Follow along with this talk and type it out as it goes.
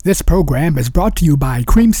This program is brought to you by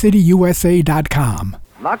CreamCityUSA.com.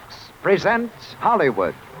 Lux presents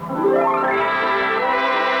Hollywood.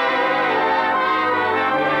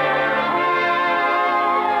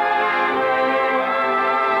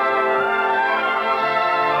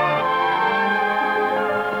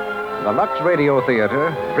 The Lux Radio Theater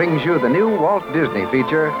brings you the new Walt Disney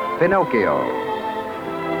feature, Pinocchio.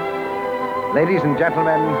 Ladies and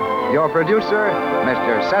gentlemen, your producer,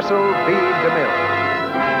 Mr. Cecil B. DeMille.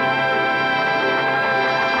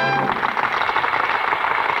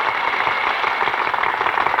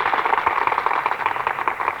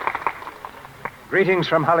 Greetings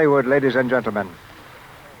from Hollywood, ladies and gentlemen.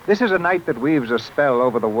 This is a night that weaves a spell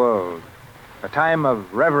over the world, a time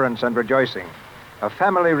of reverence and rejoicing, of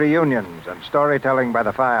family reunions and storytelling by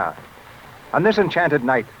the fire. On this enchanted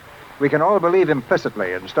night, we can all believe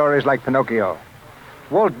implicitly in stories like Pinocchio.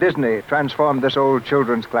 Walt Disney transformed this old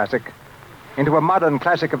children's classic into a modern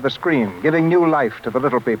classic of the screen, giving new life to the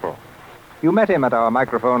little people. You met him at our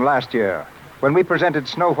microphone last year when we presented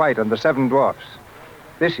Snow White and the Seven Dwarfs.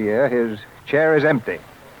 This year, his chair is empty,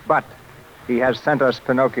 but he has sent us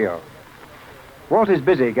Pinocchio. Walt is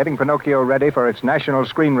busy getting Pinocchio ready for its national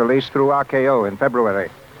screen release through RKO in February.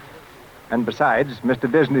 And besides,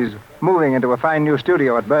 Mr. Disney's moving into a fine new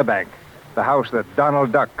studio at Burbank, the house that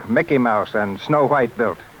Donald Duck, Mickey Mouse, and Snow White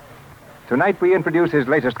built. Tonight we introduce his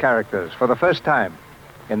latest characters for the first time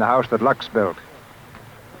in the house that Lux built.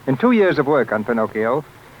 In 2 years of work on Pinocchio,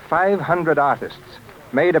 500 artists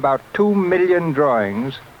made about 2 million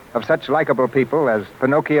drawings of such likable people as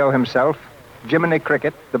Pinocchio himself, Jiminy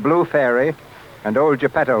Cricket, the Blue Fairy, and old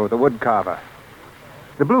Geppetto, the woodcarver.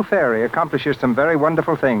 The Blue Fairy accomplishes some very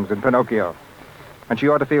wonderful things in Pinocchio, and she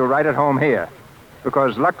ought to feel right at home here,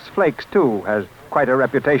 because Lux Flakes, too, has quite a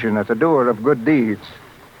reputation as a doer of good deeds.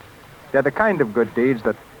 They're the kind of good deeds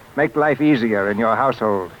that make life easier in your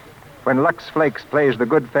household when Lux Flakes plays the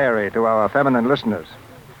good fairy to our feminine listeners.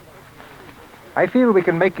 I feel we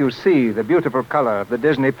can make you see the beautiful color of the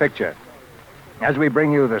Disney picture as we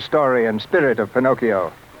bring you the story and spirit of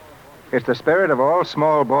Pinocchio. It's the spirit of all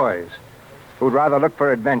small boys who'd rather look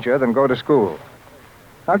for adventure than go to school.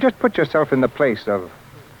 Now just put yourself in the place of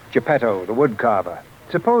Geppetto, the woodcarver.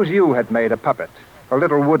 Suppose you had made a puppet, a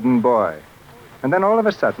little wooden boy, and then all of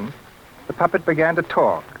a sudden, the puppet began to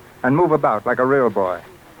talk and move about like a real boy.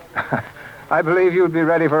 I believe you'd be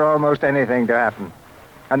ready for almost anything to happen.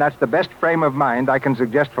 And that's the best frame of mind I can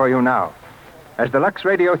suggest for you now, as the Lux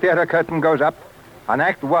Radio Theater curtain goes up on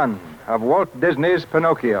Act 1 of Walt Disney's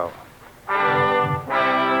Pinocchio.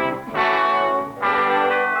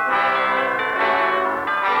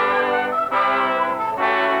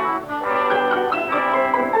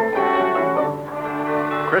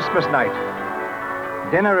 Christmas night.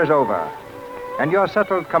 Dinner is over, and you're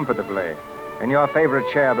settled comfortably in your favorite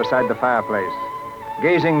chair beside the fireplace,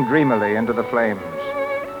 gazing dreamily into the flames.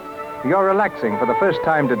 You're relaxing for the first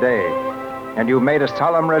time today, and you've made a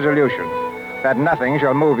solemn resolution that nothing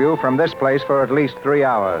shall move you from this place for at least 3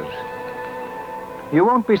 hours. You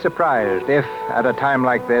won't be surprised if, at a time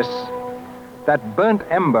like this, that burnt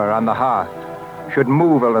ember on the hearth should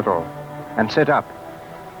move a little and sit up.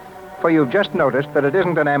 For you've just noticed that it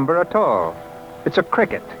isn't an ember at all. It's a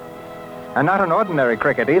cricket, and not an ordinary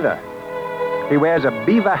cricket either. He wears a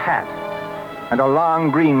beaver hat and a long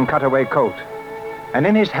green cutaway coat. And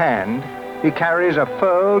in his hand, he carries a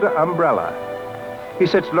furled umbrella. He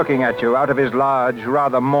sits looking at you out of his large,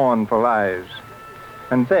 rather mournful eyes.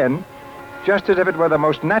 And then, just as if it were the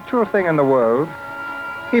most natural thing in the world,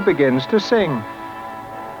 he begins to sing.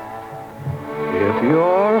 If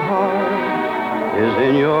your heart is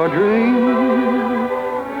in your dream,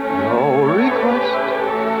 no request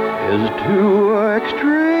is too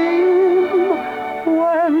extreme.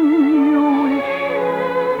 When you wish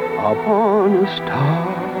upon a star,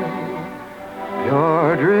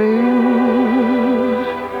 your dreams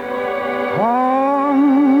come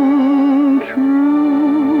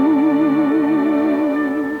true.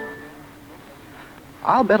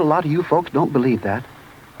 I'll bet a lot of you folks don't believe that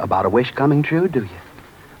about a wish coming true, do you?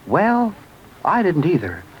 Well, I didn't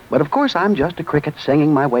either. But of course I'm just a cricket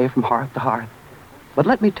singing my way from hearth to hearth. But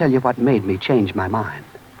let me tell you what made me change my mind.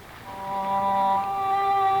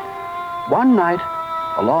 One night,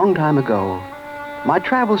 a long time ago, my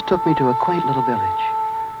travels took me to a quaint little village.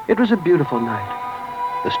 It was a beautiful night.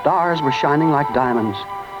 The stars were shining like diamonds,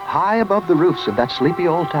 high above the roofs of that sleepy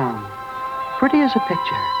old town. Pretty as a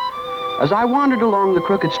picture. As I wandered along the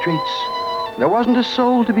crooked streets, there wasn't a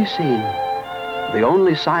soul to be seen. The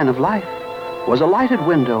only sign of life was a lighted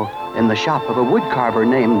window in the shop of a woodcarver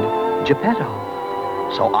named Geppetto.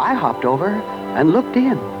 So I hopped over and looked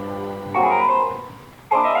in.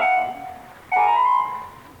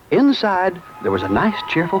 Inside, there was a nice,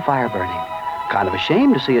 cheerful fire burning. Kind of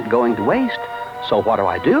ashamed to see it going to waste. So what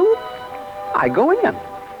do? I go in.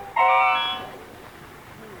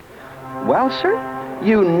 Well, sir,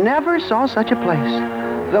 you never saw such a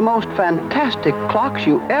place. The most fantastic clocks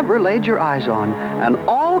you ever laid your eyes on, and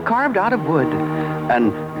all carved out of wood.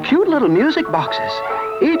 And cute little music boxes,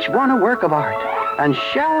 each one a work of art, and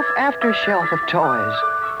shelf after shelf of toys.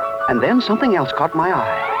 And then something else caught my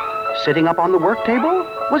eye. Sitting up on the work table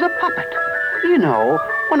was a puppet. You know,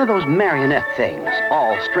 one of those marionette things,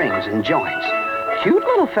 all strings and joints. Cute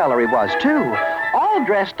little feller he was, too, all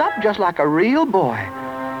dressed up just like a real boy.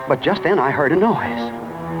 But just then I heard a noise.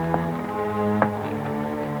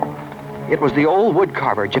 It was the old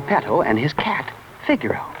woodcarver, Geppetto, and his cat,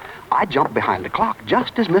 Figaro. I jumped behind the clock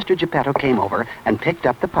just as Mr. Geppetto came over and picked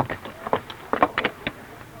up the puppet.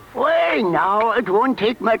 Well, now, it won't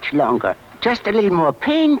take much longer. Just a little more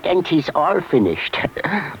paint and he's all finished.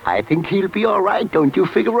 I think he'll be all right, don't you,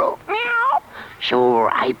 Figaro? Meow. So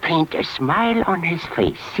I paint a smile on his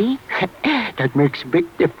face, see? That makes a big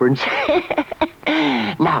difference.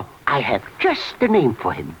 Now, I have just the name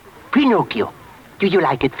for him. Pinocchio. Do you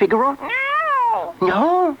like it, Figaro? No.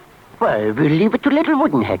 No? Well, we'll leave it to little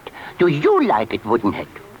Woodenhead. Do you like it, Woodenhead?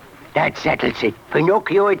 That settles it.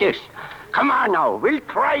 Pinocchio it is. Come on now, we'll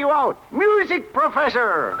try you out. Music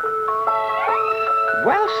professor!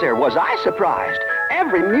 Well, sir, was I surprised.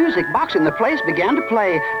 Every music box in the place began to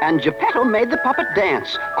play, and Geppetto made the puppet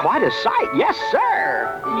dance. Quite a sight, yes,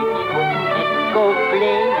 sir. Go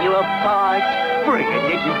play your part. Bring a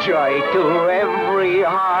little joy to every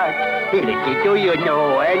heart. Little do you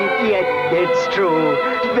know, and yet it's true,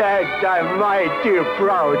 that I'm mighty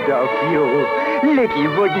proud of you. Little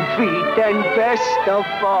wooden feet and best of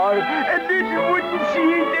all, a little wooden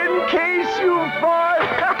seat in case you fall.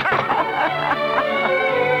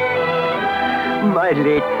 My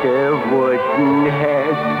little wooden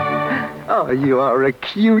head. Oh, you are a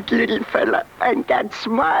cute little fella, and that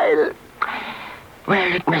smile.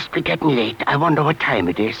 Well, it must be getting late. I wonder what time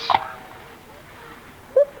it is.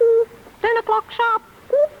 10 o'clock sharp.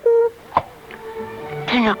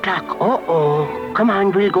 10 o'clock. Uh-oh. Come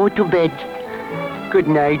on, we'll go to bed. Good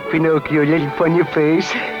night, Pinocchio, little funny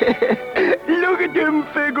face. Look at him,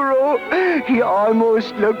 Figaro. He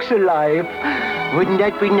almost looks alive. Wouldn't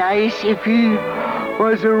that be nice if he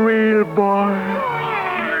was a real boy?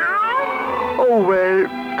 Oh, well,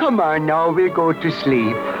 come on now, we'll go to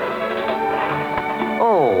sleep.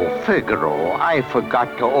 Oh, Figaro, I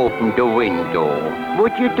forgot to open the window.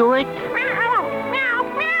 Would you do it?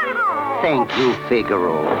 Thank you,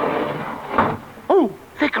 Figaro. Oh,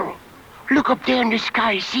 Figaro, look up there in the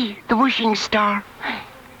sky. See, the wishing star.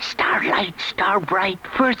 Starlight, star bright,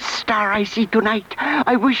 first star I see tonight.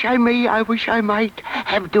 I wish I may, I wish I might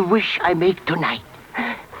have the wish I make tonight.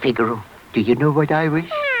 Figaro, do you know what I wish?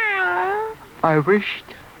 I wished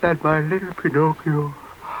that my little Pinocchio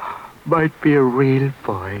might be a real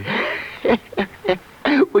boy.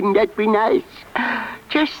 Wouldn't that be nice?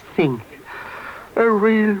 Just think, a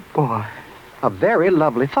real boy. A very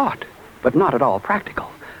lovely thought, but not at all practical.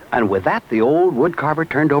 And with that, the old woodcarver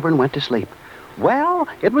turned over and went to sleep. Well,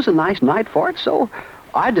 it was a nice night for it, so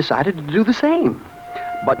I decided to do the same.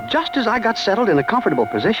 But just as I got settled in a comfortable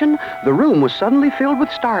position, the room was suddenly filled with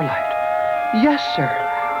starlight. Yes, sir,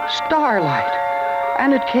 starlight.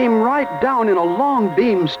 And it came right down in a long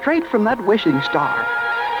beam straight from that wishing star.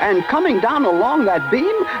 And coming down along that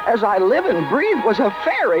beam, as I live and breathe, was a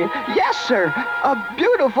fairy. Yes, sir, a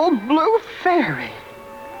beautiful blue fairy.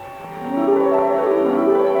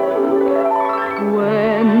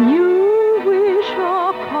 When you wish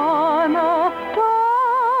upon a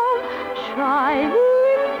star shining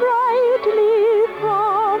brightly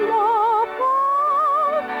from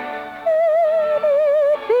above,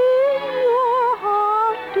 anything your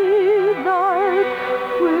heart desires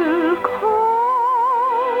will come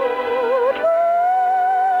true.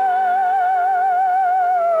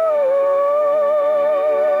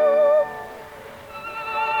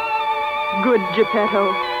 Good Geppetto.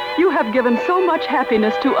 You have given so much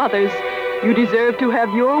happiness to others. You deserve to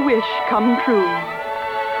have your wish come true.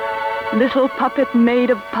 Little puppet made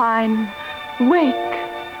of pine, wake.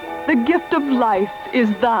 The gift of life is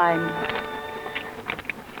thine.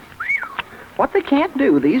 What they can't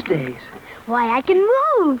do these days. Why, I can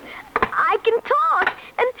move. I can talk.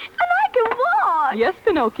 And I can walk. Yes,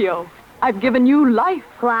 Pinocchio. I've given you life.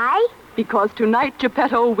 Why? Because tonight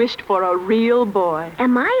Geppetto wished for a real boy.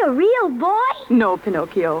 Am I a real boy? No,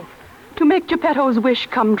 Pinocchio. To make Geppetto's wish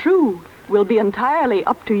come true will be entirely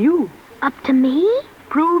up to you. Up to me?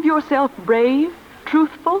 Prove yourself brave,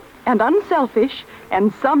 truthful, and unselfish,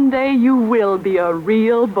 And someday you will be a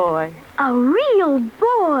real boy. A real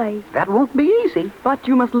boy. That won't be easy. But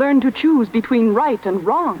you must learn to choose between right and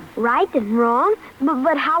wrong. Right and wrong?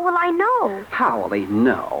 But how will I know? How will he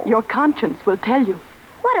know? Your conscience will tell you.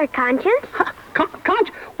 What are conscience?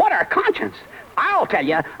 What are conscience? I'll tell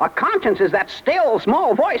you, a conscience is that still,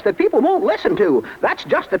 small voice that people won't listen to. That's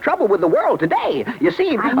just the trouble with the world today. You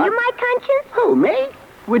see... Are you my conscience? Who, me?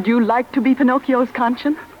 Would you like to be Pinocchio's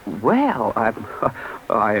conscience? Well,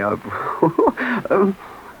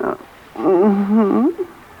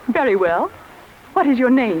 Very well. What is your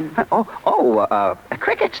name?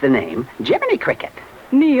 Cricket's the name. Jiminy Cricket.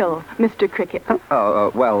 Kneel, Mr. Cricket.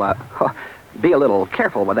 Be a little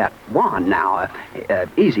careful with that wand now.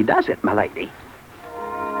 Easy does it, my lady.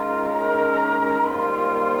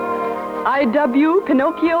 I.W.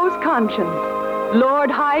 Pinocchio's conscience,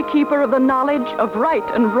 Lord High Keeper of the knowledge of right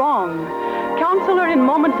and wrong, counselor in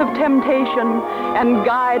moments of temptation, and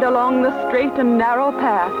guide along the straight and narrow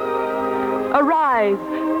path. Arise,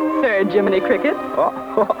 Sir Jiminy Cricket.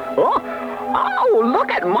 Oh,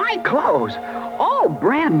 look at my clothes. All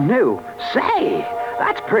brand new. Say,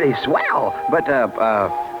 that's pretty swell. But,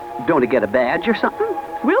 don't I get a badge or something?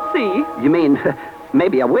 We'll see. You mean,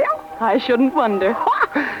 maybe I will? I shouldn't wonder.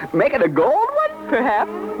 Make it a gold one?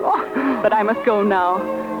 Perhaps. But I must go now.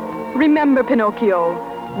 Remember, Pinocchio,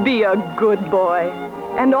 be a good boy.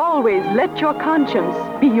 And always let your conscience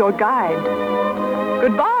be your guide.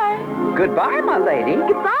 Goodbye. Goodbye, my lady.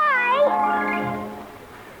 Goodbye.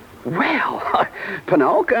 Well,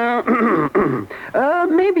 Pinocchio,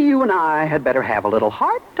 maybe you and I had better have a little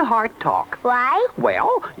heart-to-heart talk. Why?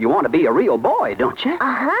 Well, you want to be a real boy, don't you?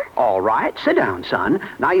 Uh-huh. All right, sit down, son.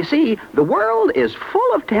 Now, you see, the world is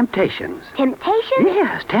full of temptations. Temptations?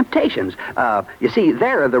 Yes, temptations. You see,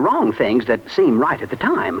 they're the wrong things that seem right at the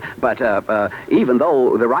time. But even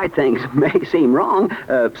though the right things may seem wrong,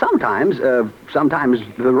 sometimes the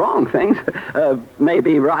wrong things may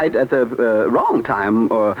be right at the wrong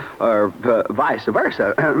time, or vice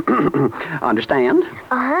versa. Understand?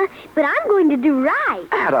 Uh-huh. But I'm going to do right.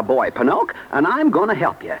 Attaboy, Pinocchio, and I'm going to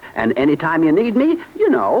help you. And anytime you need me, you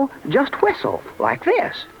know, just whistle like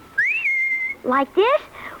this. Like this?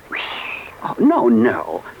 Oh,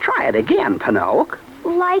 no. Try it again, Pinocchio.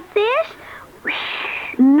 Like this?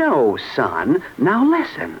 No, son. Now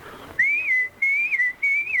listen.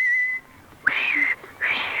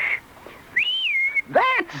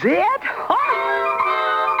 That's it.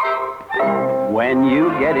 When you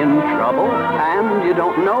get in trouble and you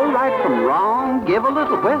don't know right from wrong, give a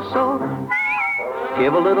little whistle.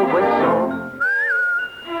 Give a little whistle.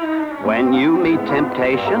 When you meet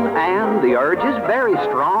temptation and the urge is very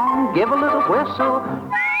strong, give a little whistle.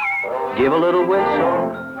 Give a little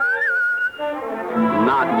whistle.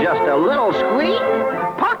 Not just a little squeak.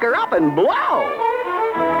 Pucker up and blow.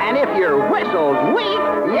 And if your whistle's weak,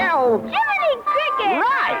 yell, Jiminy Cricket!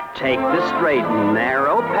 Right. Take the straight and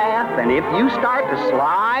narrow path, and if you start to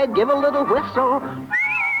slide, give a little whistle.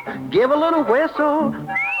 Give a little whistle.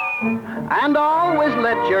 And always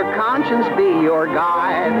let your conscience be your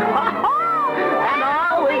guide. And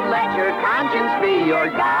always let your conscience be your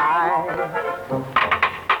guide.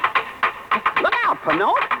 Look out,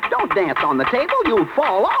 Pinocchio. Don't dance on the table. You'll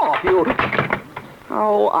fall off.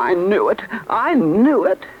 Oh, I knew it. I knew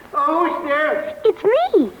it. Oh, who's there? It's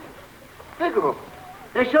me. Figaro,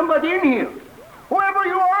 there's somebody in here. Whoever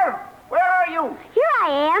you are, where are you? Here I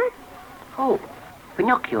am. Oh,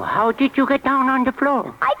 Pinocchio, how did you get down on the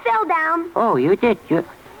floor? I fell down. Oh, you did.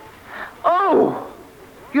 Oh,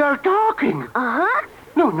 you're talking. Uh-huh.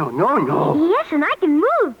 No. Yes, and I can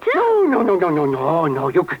move, too. No,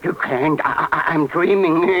 you can't. I'm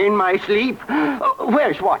dreaming in my sleep.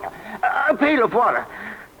 Where's water? A pail of water.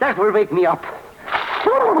 That will wake me up.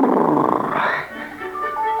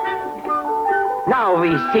 Now we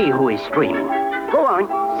see who is dreaming. Go on,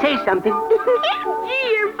 say something.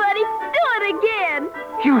 Gee, you're funny. Do it again.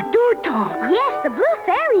 You do talk. Yes, the blue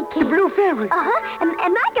fairy came. The blue fairy. Uh-huh, and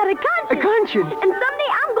I got a conscience. A conscience. And someday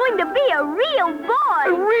I'm going to be a real boy.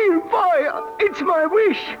 A real boy. It's my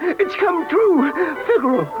wish. It's come true.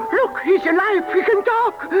 Figaro, look, he's alive. He can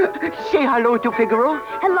talk. Say hello to Figaro.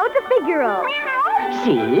 Hello to Figaro.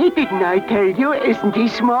 See, didn't I tell you? Isn't he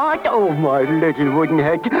smart? Oh, my little wooden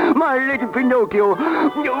head. My little Pinocchio.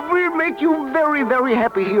 We'll make you very, very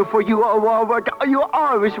happy here for you are what you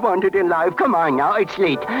always wanted in life. Come on now, it's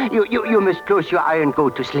late. You must close your eye and go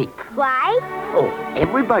to sleep. Why? Oh,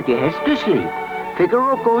 everybody has to sleep.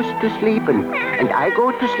 Figaro goes to sleep and I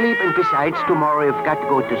go to sleep, and besides, tomorrow I've got to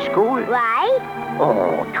go to school. Why?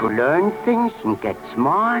 Oh, to learn things and get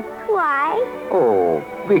smart. Why? Oh,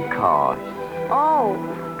 because. Oh,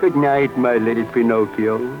 Good night, my little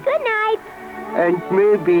Pinocchio. Good night. And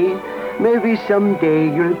maybe someday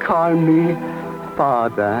you'll call me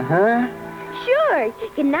Father, huh? Sure.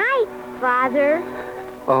 Good night, Father.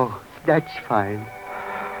 Oh, that's fine.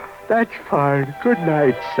 That's fine. Good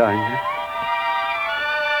night, son.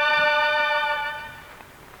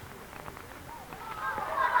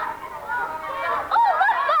 Oh,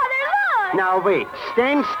 look, Father, look! Now, wait.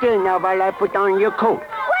 Stand still now while I put on your coat. What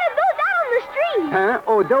are those out on the street? Huh?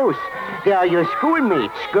 Oh, those. They are your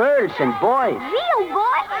schoolmates, girls and boys. Real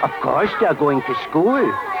boys? Of course, they're going to school.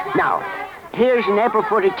 Now, here's an apple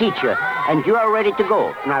for the teacher, and you are ready to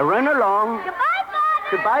go. Now, run along. Goodbye, Father.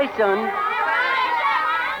 Goodbye, son.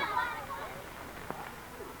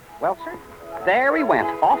 Well, sir, there he went,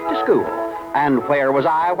 off to school. And where was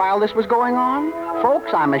I while this was going on?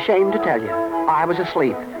 Folks, I'm ashamed to tell you, I was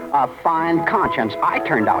asleep. A fine conscience I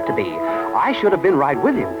turned out to be. I should have been right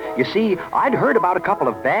with him. You see, I'd heard about a couple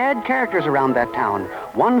of bad characters around that town.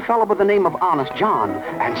 One fellow by the name of Honest John.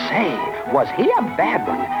 And say, was he a bad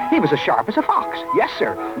one? He was as sharp as a fox. Yes,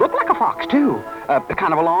 sir. Looked like a fox, too.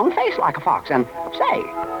 Kind of a long face like a fox. And say,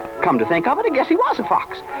 come to think of it, I guess he was a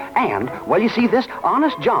fox. And, well, you see, this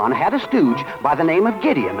Honest John had a stooge by the name of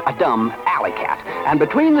Gideon, a dumb alley cat. And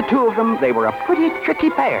between the two of them, they were a pretty tricky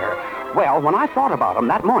pair. Well, when I thought about them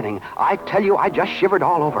that morning, I tell you, I just shivered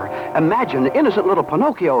all over. Imagine innocent little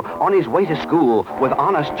Pinocchio on his way to school with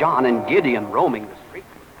Honest John and Gideon roaming the street.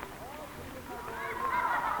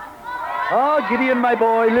 Oh, Gideon, my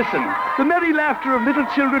boy, listen. The merry laughter of little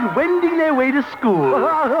children wending their way to school.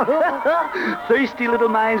 Thirsty little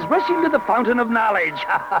minds rushing to the fountain of knowledge.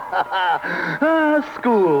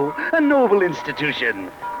 School, a noble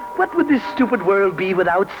institution. What would this stupid world be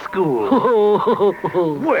without school?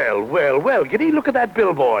 Well, Giddy, look at that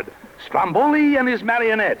billboard. Stromboli and his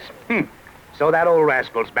marionettes. So that old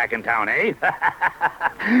rascal's back in town, eh?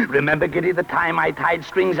 Remember, Giddy, the time I tied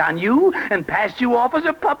strings on you and passed you off as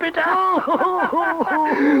a puppet?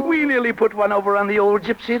 We nearly put one over on the old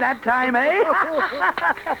gypsy that time, eh?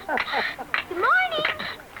 Good morning.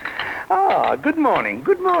 Ah, good morning,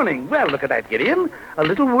 good morning. Well, look at that, Gideon. A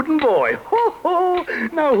little wooden boy. Ho!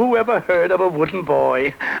 Now, who ever heard of a wooden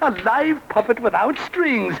boy? A live puppet without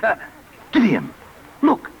strings. Gideon,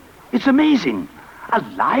 look, it's amazing. A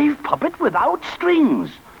live puppet without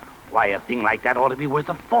strings. Why, a thing like that ought to be worth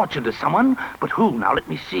a fortune to someone. But who? Now, let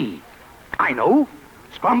me see. I know.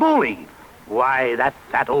 Stromboli. Why, that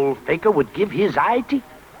fat old faker would give his eye teeth.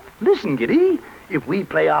 Listen, Giddy, if we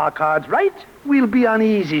play our cards right, we'll be on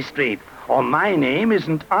easy street. Or my name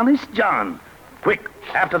isn't Honest John. Quick,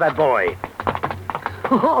 after that boy.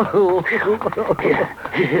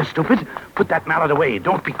 Here, stupid. Put that mallet away.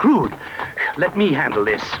 Don't be crude. Let me handle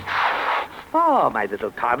this. Oh, my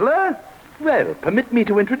little toddler. Well, permit me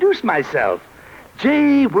to introduce myself.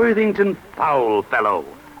 J. Worthington Foulfellow.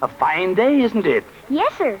 A fine day, isn't it?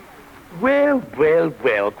 Yes, sir. Well.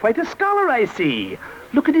 Quite a scholar, I see.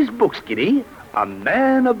 Look at his books, Giddy. A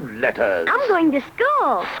man of letters. I'm going to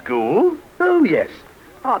school. School? Oh, yes.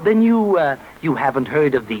 Oh, then you haven't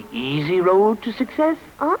heard of the easy road to success?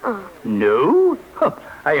 Uh-uh. No? Huh.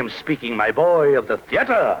 I am speaking, my boy, of the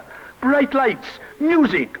theater. Bright lights,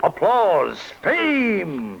 music, applause,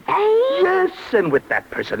 fame. Fame? Yes, and with that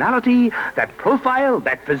personality, that profile,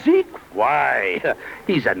 that physique, why,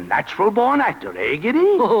 he's a natural-born actor, eh,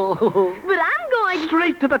 Giddy? But I'm going...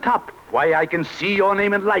 Straight to the top. Why, I can see your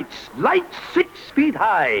name in lights. Lights 6 feet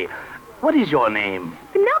high. What is your name?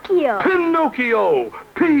 Pinocchio. Pinocchio.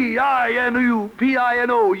 P-I-N-O-U-O-K.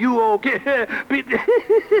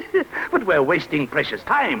 But we're wasting precious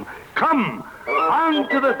time. Come, on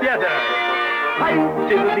to the theater.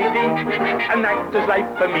 Hi-diddly-dee, an actor's life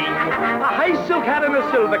for me. A high silk hat and a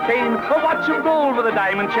silver cane, a watch of gold with a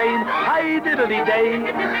diamond chain. Hi-diddly-day,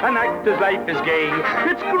 an actor's life is gay.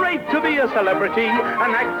 It's great to be a celebrity,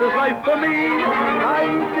 an actor's life for me.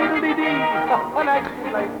 Hi-diddly-dee, an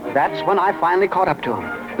actor's life. That's when I finally caught up to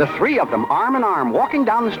them. The three of them, arm in arm, walking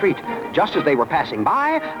down the street. Just as they were passing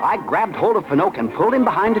by, I grabbed hold of Pinocchio and pulled him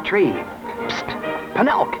behind a tree. Psst!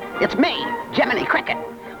 Pinocchio, it's me, Jiminy Cricket.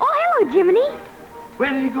 Oh, hello, Jiminy. Where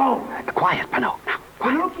did he go? Quiet, Pinocchio. Now,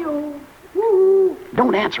 quiet. Pinocchio. Woo-hoo.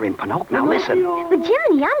 Don't answer him, Pinocchio. Now, listen. But,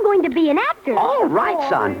 Jiminy, I'm going to be an actor. All right,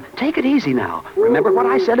 son. Take it easy now. Remember what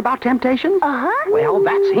I said about temptation? Uh-huh. Well,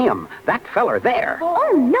 that's him. That feller there.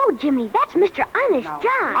 Oh, no, Jiminy. That's Mr. Honest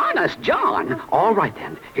John. Honest John? All right,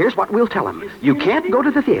 then. Here's what we'll tell him. You can't go to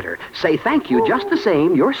the theater. Say thank you just the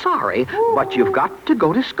same. You're sorry, but you've got to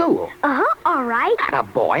go to school. Uh-huh. All right. Atta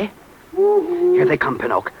boy. Here they come,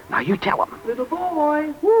 Pinocchio. Now, you tell them. Little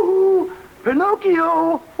boy. Woo-hoo.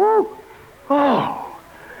 Pinocchio. Woo. Oh,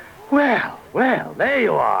 Well, there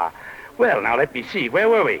you are. Well, now let me see. Where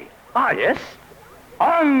were we? Ah, yes.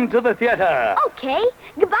 On to the theater. Okay.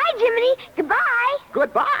 Goodbye, Jiminy. Goodbye.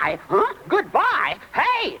 Goodbye? Huh? Goodbye?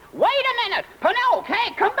 Hey, wait a minute. Pinocchio,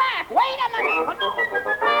 hey, come back. Wait a minute.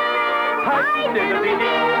 Hi,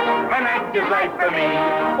 diddly-dee, an active life for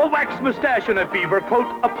me. A wax mustache and a beaver coat,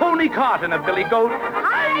 a pony cart and a billy goat.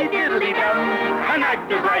 Hi, diddly-dum, an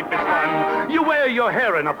active life is fun. You wear your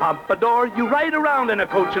hair in a pompadour, you ride around in a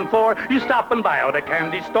coach and four, you stop and buy out a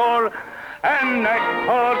candy store. An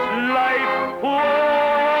actor's life for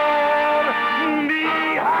me.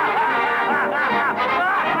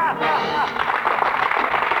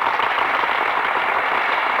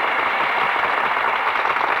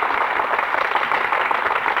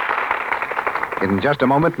 In just a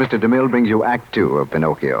moment, Mr. DeMille brings you Act Two of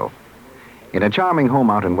Pinocchio. In a charming home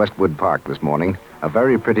out in Westwood Park this morning, a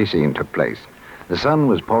very pretty scene took place. The sun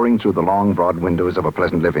was pouring through the long, broad windows of a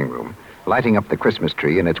pleasant living room, lighting up the Christmas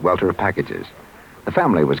tree in its welter of packages. The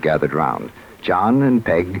family was gathered round, John and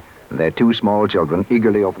Peg, and their two small children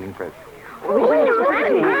eagerly opening presents. Oh, Mommy,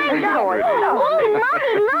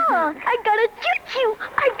 look. I got a choo-choo.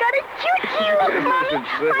 Mommy,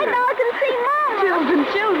 my dog can say Mom.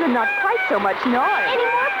 Children, not quite so much noise.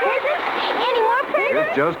 Any more presents?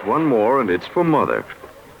 There's just one more, and it's for Mother.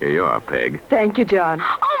 Here you are, Peg. Thank you, John.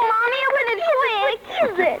 Oh, Mommy, open it quick. What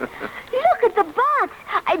is it? Look at the box.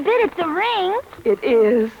 I bet it's a ring. It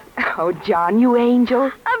is. Oh, John, you angel.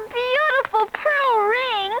 A beautiful pearl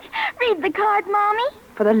ring. Read the card, Mommy.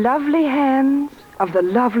 For the lovely hands of the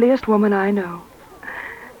loveliest woman I know.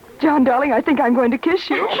 John, darling, I think I'm going to kiss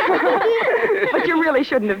you. But you really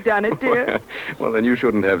shouldn't have done it, dear. Well, then you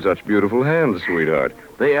shouldn't have such beautiful hands, sweetheart.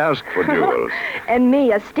 They ask for jewels. And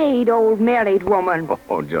me, a staid old married woman.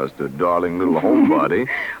 Oh, just a darling little homebody.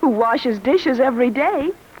 Who washes dishes every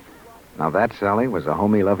day. Now that, Sally, was a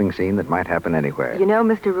homey, loving scene that might happen anywhere. You know,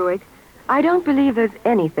 Mr. Ruick, I don't believe there's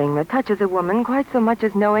anything that touches a woman quite so much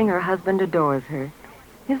as knowing her husband adores her.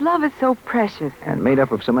 His love is so precious. And made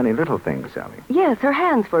up of so many little things, Sally. Yes, her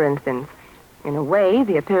hands, for instance. In a way,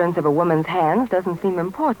 the appearance of a woman's hands doesn't seem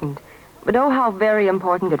important. But oh, how very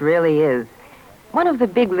important it really is. One of the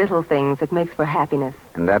big little things that makes for happiness.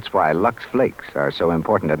 And that's why Lux Flakes are so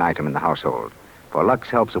important an item in the household. For Lux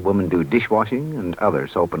helps a woman do dishwashing and other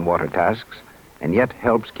soap and water tasks, and yet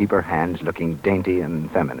helps keep her hands looking dainty and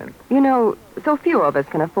feminine. You know, so few of us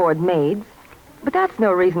can afford maids. But that's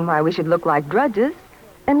no reason why we should look like drudges.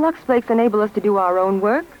 And Lux Flakes enable us to do our own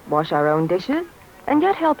work, wash our own dishes, and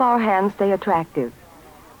yet help our hands stay attractive.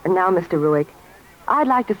 And now, Mr. Ruick, I'd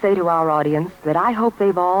like to say to our audience that I hope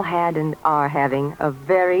they've all had and are having a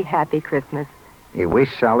very happy Christmas. A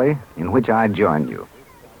wish, Sally, in which I join you.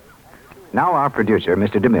 Now our producer,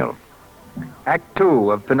 Mr. DeMille. Act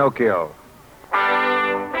Two of Pinocchio.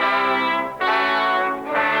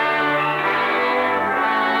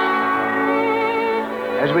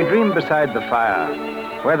 As we dream beside the fire,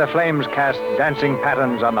 where the flames cast dancing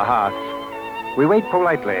patterns on the hearth, we wait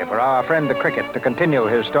politely for our friend the cricket to continue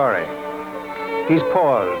his story. He's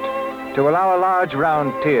paused to allow a large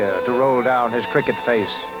round tear to roll down his cricket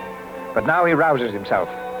face. But now he rouses himself,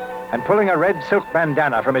 and pulling a red silk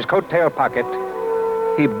bandana from his coat-tail pocket,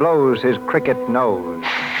 he blows his cricket nose.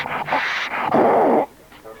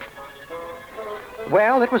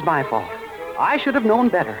 Well, it was my fault. I should have known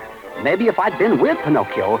better. Maybe if I'd been with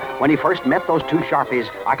Pinocchio when he first met those two Sharpies,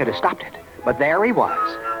 I could have stopped it. But there he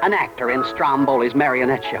was, an actor in Stromboli's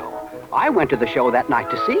marionette show. I went to the show that night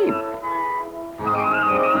to see him.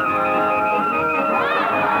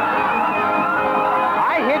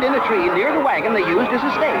 I hid in a tree near the wagon they used as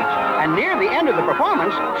a stage. And near the end of the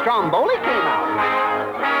performance, Stromboli came out.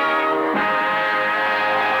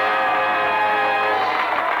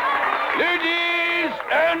 Ladies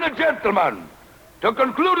and gentlemen, to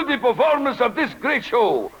conclude the performance of this great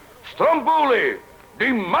show, Stromboli,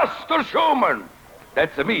 the master showman,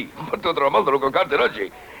 that's me,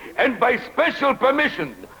 and by special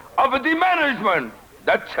permission of the management,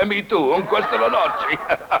 that's me too,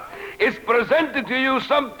 is presented to you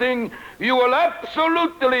something you will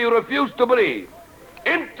absolutely refuse to believe.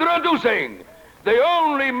 Introducing the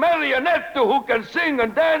only marionette who can sing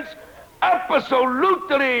and dance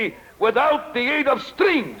absolutely without the aid of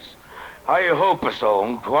strings. I hope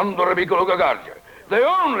so, quando piccolo gagarge. The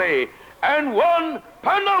only and one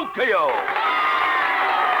Pinocchio.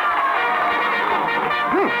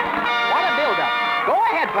 What a build-up. Go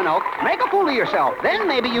ahead, Pinocchio. Make a fool of yourself. Then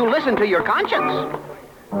maybe you listen to your conscience.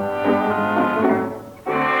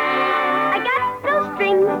 I got no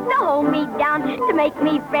strings to hold me down, to make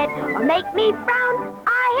me fret or make me frown.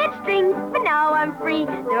 I had strings, but now I'm free.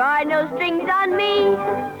 There are no strings on me.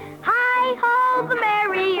 old, the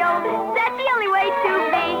merry old, that's the only way to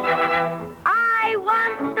be. I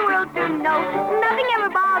want the world to know nothing ever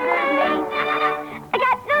bothers me. I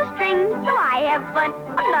got no strings, so I have fun.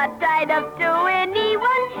 I'm not tied up to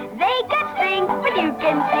anyone. They got strings, but you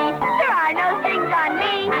can see there are no strings on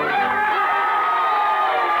me.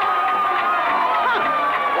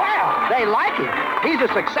 Well, they like him. He's a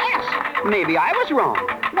success. Maybe I was wrong.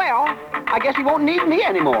 Well, I guess he won't need me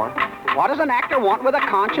anymore. What does an actor want with a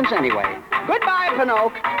conscience anyway? Goodbye,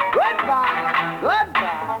 Pinocchio. Goodbye.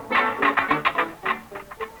 Goodbye.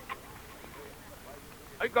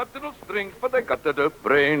 I got no strings, but I got the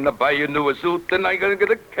brain. I buy a new suit and I gonna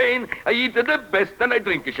get a cane. I eat the best and I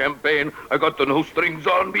drink a champagne. I got no strings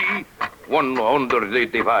on me.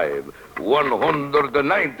 185.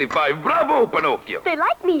 195. Bravo, Pinocchio. They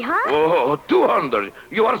like me, huh? Oh, 200.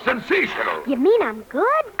 You are sensational. You mean I'm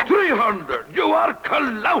good? 300. You are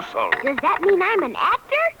colossal. Does that mean I'm an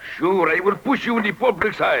actor? Sure, I will push you in the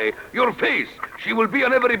public's eye. Your face, she will be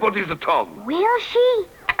on everybody's tongue. Will she?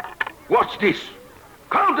 What's this?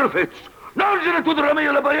 Counterfeits!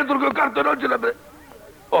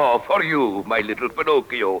 Oh, for you, my little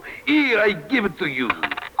Pinocchio. Here, I give it to you.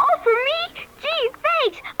 Oh, for me? Gee,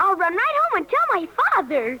 thanks. I'll run right home and tell my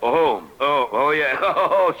father. Oh, yeah.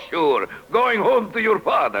 Oh, sure. Going home to your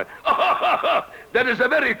father. That is a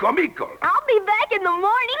very comical. I'll be back in the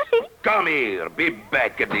morning. Come here. Be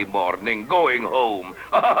back in the morning. Going home.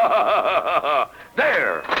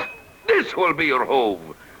 There. This will be your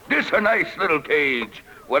home. This a nice little cage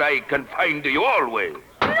where I can find you always.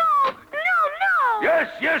 No. Yes.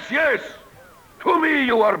 To me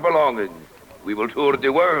you are belonging. We will tour the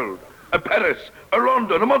world. Paris,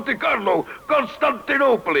 London, Monte Carlo,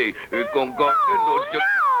 Constantinople. No.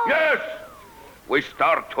 Yes. We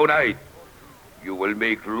start tonight. You will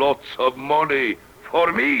make lots of money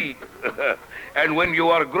for me. And when you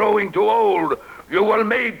are growing too old, you will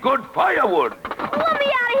make good firewood. Let me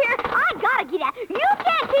out of here. I gotta get out. You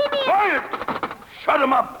can't keep me in... Quiet! Shut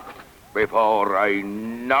him up before I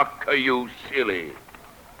knock you silly.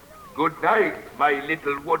 Good night, my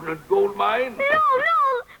little wooden gold mine. No.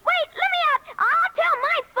 Wait, let me out. I'll tell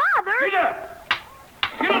my father.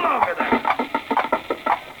 Get along with that.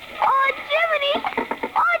 Oh, Jiminy,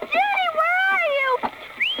 where are you?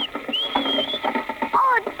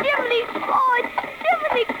 Oh, Jiminy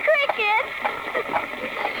Cricket.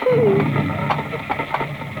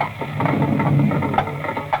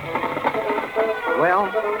 Well,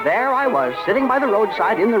 there I was, sitting by the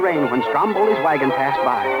roadside in the rain when Stromboli's wagon passed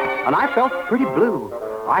by, and I felt pretty blue.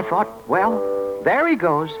 I thought, well, there he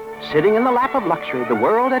goes, sitting in the lap of luxury, the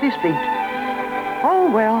world at his feet.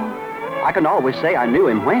 Oh, well, I can always say I knew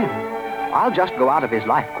him when. I'll just go out of his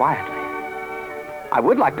life quietly. I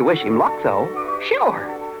would like to wish him luck, though. Sure,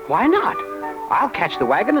 why not? I'll catch the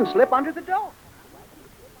wagon and slip under the door.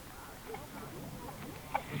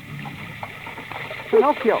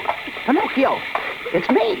 Pinocchio, it's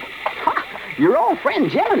me. Ha, your old friend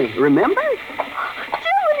Jiminy, remember?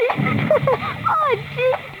 Jiminy! Oh,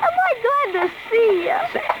 gee, am I glad to see you.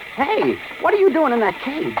 Hey, what are you doing in that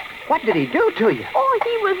cage? What did he do to you? Oh,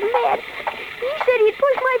 he was mad. He said he'd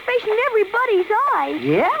push my face in everybody's eye.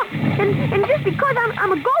 Yeah? And just because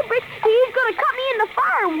I'm a goldbrick, he's going to cut me into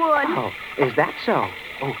firewood. Oh, is that so?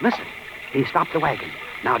 Oh, listen, he stopped the wagon.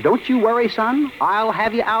 Now, don't you worry, son. I'll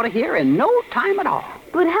have you out of here in no time at all.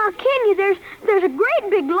 But how can you? There's a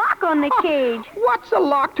great big lock on the cage. What's a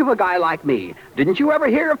lock to a guy like me? Didn't you ever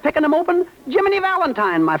hear of picking them open? Jiminy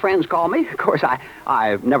Valentine, my friends call me. Of course,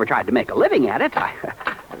 I've never tried to make a living at it.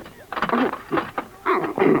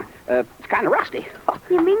 It's kind of rusty.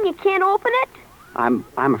 You mean you can't open it? I'm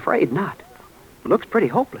afraid not. It looks pretty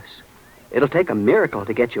hopeless. It'll take a miracle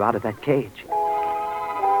to get you out of that cage.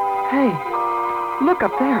 Hey, look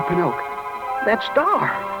up there, Pinocchio. That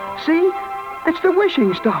star. See? It's the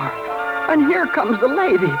wishing star. And here comes the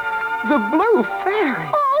lady, the blue fairy.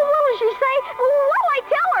 Oh, what will she say? What'll I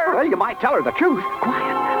tell her? Well, you might tell her the truth.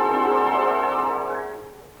 Quiet.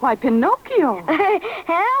 Why, Pinocchio.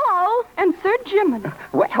 Hello. And Sir Jiminy.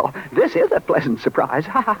 Well, this is a pleasant surprise.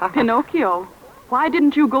 Pinocchio, why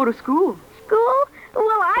didn't you go to school? School?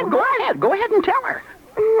 Well, Go ahead and tell her.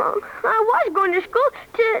 I was going to school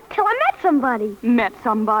till I met somebody. Met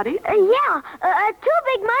somebody? Yeah, two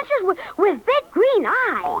big monsters with big green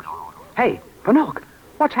eyes. Hey, Pinocchio,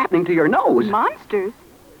 what's happening to your nose? Monsters?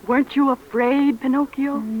 Weren't you afraid,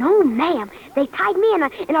 Pinocchio? No, ma'am. They tied me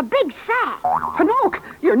in a big sack. Pinocchio,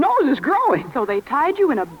 your nose is growing. So they tied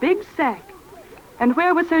you in a big sack. And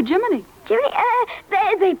where was Sir Jiminy? Jiminy,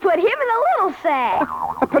 they put him in a little sack.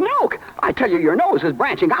 Pinocchio, I tell you, your nose is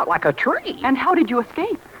branching out like a tree. And how did you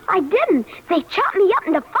escape? I didn't. They chopped me up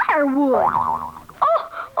into firewood. Oh,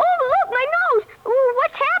 look, my nose. Ooh,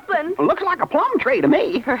 what's happened? Looks like a plum tree to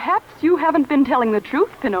me. Perhaps you haven't been telling the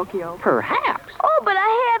truth, Pinocchio. Perhaps. Oh, but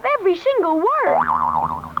I have every single word.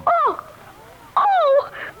 Oh,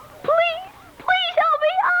 please help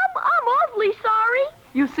me. I'm awfully sorry.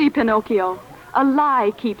 You see, Pinocchio, a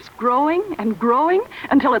lie keeps growing and growing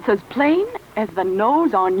until it's as plain as the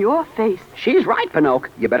nose on your face. She's right,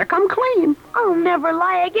 Pinocchio. You better come clean. I'll never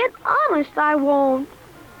lie again. Honest, I won't.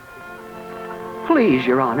 Please,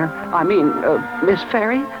 Your Honor. I mean, Miss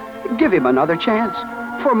Fairy, give him another chance.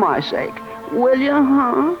 For my sake. Will you,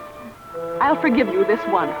 huh? I'll forgive you this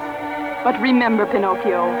once. But remember,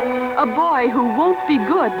 Pinocchio, a boy who won't be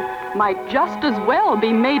good might just as well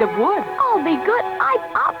be made of wood. I'll be good. I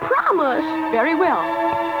promise. Very well.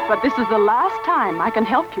 But this is the last time I can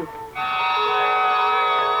help you.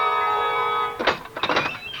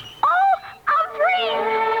 Oh, I'm free.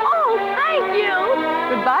 Oh, thank you.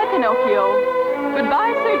 Goodbye, Pinocchio.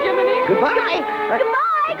 Goodbye, Sir Jiminy. Goodbye.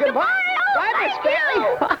 Goodbye. Oh, Bye, Miss Fairy.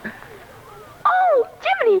 Oh,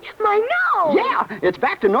 Jiminy, my nose. Yeah, it's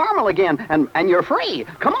back to normal again, and you're free.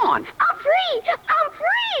 Come on. I'm free.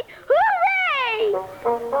 Hooray!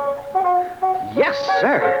 Yes,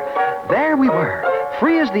 sir. There we were,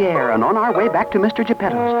 free as the air and on our way back to Mr.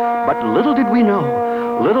 Geppetto's. But little did we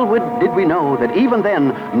know that even then,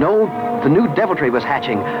 the new deviltry was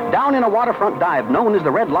hatching. Down in a waterfront dive known as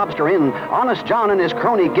the Red Lobster Inn, Honest John and his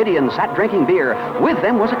crony Gideon sat drinking beer. With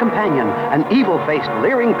them was a companion, an evil-faced,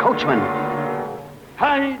 leering coachman.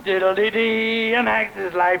 Hi, diddle-dee-dee, an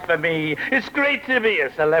actor's life for me. It's great to be a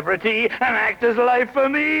celebrity, an actor's life for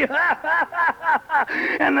me.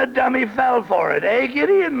 And the dummy fell for it, eh,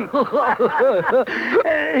 Gideon?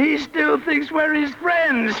 He still thinks we're his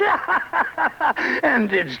friends. And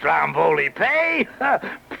did Stromboli pay?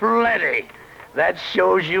 Plenty. That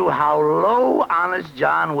shows you how low Honest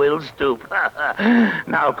John will stoop.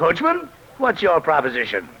 Now, coachman, what's your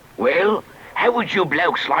proposition? Well, how would you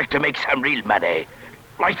blokes like to make some real money?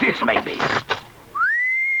 Like this, maybe.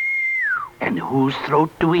 And whose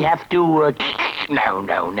throat do we have to, No,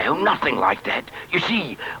 nothing like that. You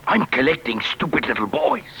see, I'm collecting stupid little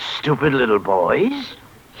boys. Stupid little boys?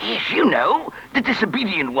 Yes, you know, the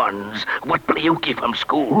disobedient ones, what play hooky from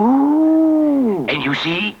school. Ooh. And you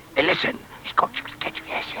see, listen. Oh,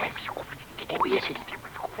 yes.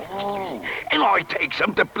 Oh. And I take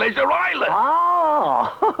some to Pleasure Island.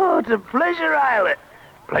 Oh, to Pleasure Island.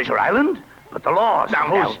 Pleasure Island? But the law,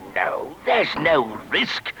 No. There's no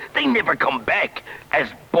risk. They never come back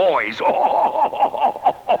as boys.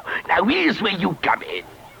 Now, here's where you come in.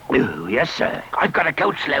 Oh, yes, sir. I've got a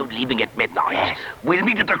coach load leaving at midnight. Yes. We'll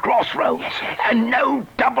meet at the crossroads. Yes. And no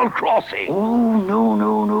double crossing. Oh,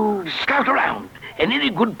 no. Scout around. And any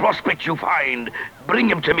good prospects you find, bring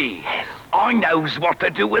them to me. Yes. I knows what to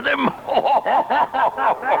do with them.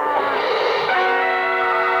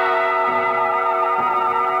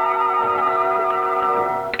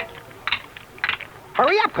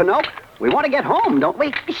 Hurry up, Pinocchio. We want to get home, don't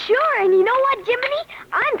we? Sure, and you know what, Jiminy?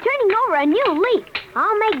 I'm turning over a new leaf.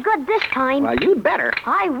 I'll make good this time. Well, you'd better.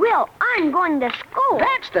 I will. I'm going to school.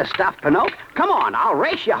 That's the stuff, Pinocchio. Come on, I'll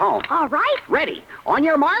race you home. All right. Ready. On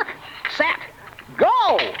your mark, set,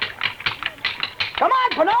 go! Come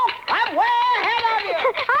on, Pinocchio. I'm way ahead of you.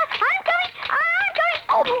 I'm coming.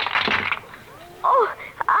 Oh,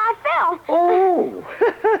 I fell. Oh.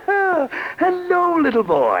 Hello, little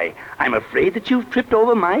boy. I'm afraid that you've tripped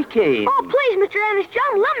over my cane. Oh, please, Mr. Honest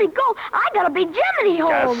John, let me go. I gotta be Jiminy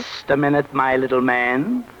home. Just a minute, my little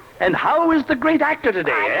man. And how is the great actor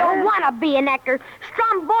today, I don't want to be an actor.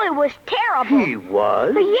 Stromboli was terrible. He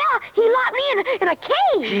was? Yeah, he locked me in a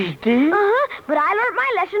cage. He did? Uh-huh, but I learned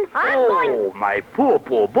my lesson. I'm going... Oh, my poor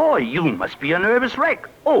boy. You must be a nervous wreck.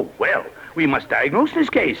 Oh, well, we must diagnose this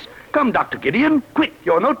case. Come, Dr. Gideon, quick,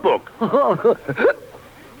 your notebook.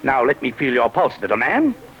 Now, let me feel your pulse, little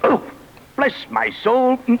man. Oh, bless my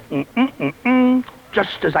soul.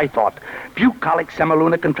 Just as I thought. Bucolic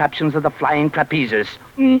semiluna contraptions of the flying trapezes.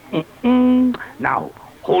 Now,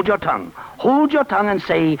 hold your tongue. Hold your tongue and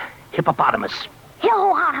say hippopotamus.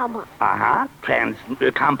 Hippopotamus.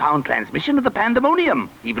 Compound transmission of the pandemonium.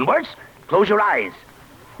 Even worse, close your eyes.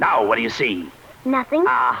 Now, what do you see? Nothing.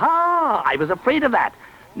 Aha! I was afraid of that.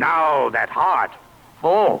 Now, that heart.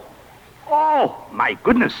 Oh, my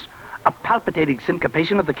goodness. A palpitating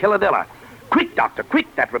syncopation of the killadilla. Quick, doctor, quick,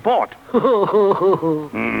 that report.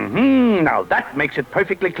 Now, that makes it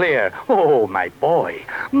perfectly clear. Oh, my boy.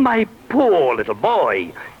 My poor little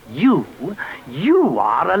boy. You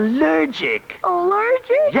are allergic.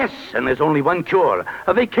 Allergic? Yes, and there's only one cure.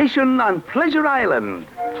 A vacation on Pleasure Island.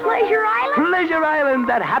 Pleasure Island? Pleasure Island,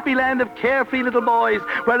 that happy land of carefree little boys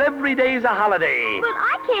where every day's a holiday. But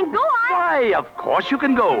I can't go on. Why, of course you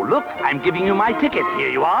can go. Look, I'm giving you my ticket. Here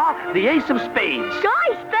you are, the ace of spades.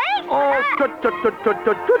 Guys, thanks. Oh, tut.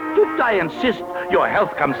 I insist. Your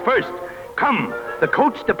health comes first. Come, the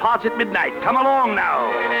coach departs at midnight. Come along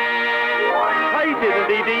now. Hi,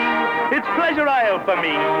 diddly-dee. It's Pleasure Isle for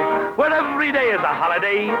me, where every day is a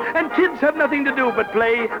holiday, and kids have nothing to do but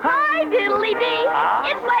play. Hi, diddly-dee.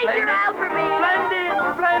 It's Pleasure Isle for me.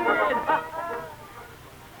 Splendid.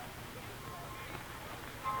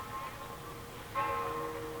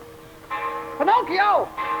 Pinocchio!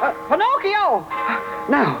 Pinocchio!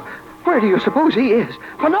 Now, where do you suppose he is?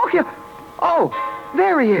 Pinocchio! Oh,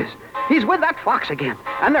 there he is. He's with that fox again,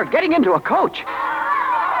 and they're getting into a coach.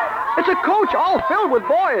 It's a coach all filled with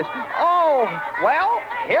boys. Oh, well,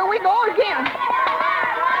 here we go again.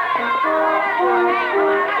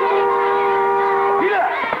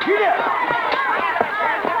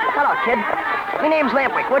 Hello, kid. My name's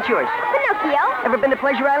Lampwick. What's yours? Pinocchio. Ever been to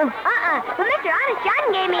Pleasure Island? But Mr. Honest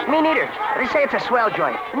John gave me... Me neither. They say it's a swell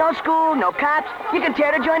joint. No school, no cops. You can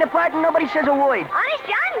tear the joint apart and nobody says a word. Honest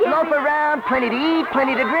John gave Loaf me... around, plenty to eat,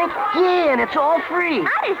 plenty to drink. Yeah, and it's all free.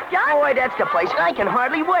 Honest John... Boy, that's the place. I can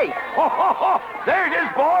hardly wait. Ho, ho, ho! There it is,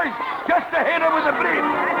 boys! Just ahead of the bridge!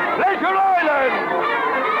 Pleasure Island!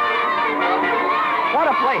 What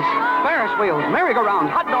a place. Ferris wheels, merry-go-round,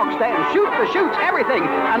 hot dog stands, shoot-the-chutes, everything.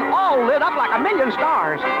 And all lit up like a million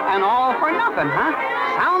stars. And all for nothing, huh?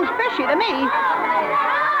 Sounds fishy to me.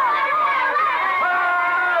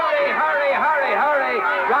 Hurry.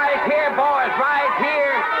 Right here, boys, right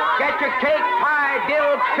here. Get your cake, pie,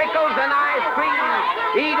 dill, pickles, and ice cream.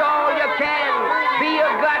 Eat all you can. Be a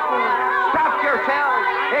glutton. Stuff yourselves.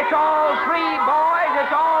 It's all free, boys.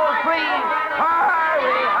 It's all free. Hurry.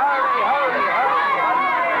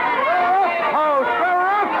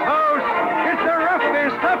 It's the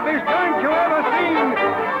roughest, toughest joint you ever seen.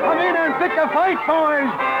 Come in and pick a fight,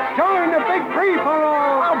 boys. Join the big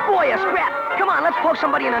free-for-all. Oh, boy, a scrap. Come on, let's poke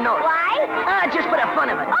somebody in the nose. Why? Just for the fun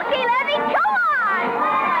of it. Okay, Levy, come on.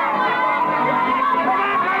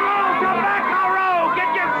 Tobacco roll!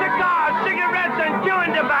 Get your cigars, cigarettes, and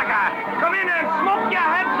chewing tobacco. Come in and smoke your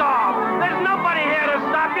heads off. There's nobody here to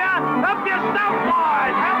stop you. Help yourself,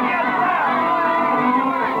 boys. Help yourself.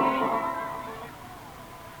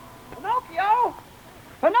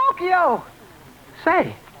 Pinocchio!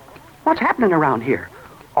 Say, what's happening around here?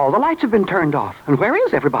 All the lights have been turned off, and where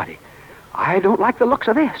is everybody? I don't like the looks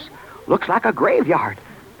of this. Looks like a graveyard.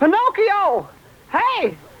 Pinocchio!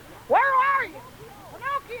 Hey! Where are you?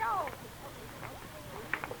 Pinocchio!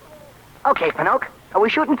 Okay, Pinocchio. Are we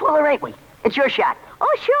shooting full or ain't we? It's your shot.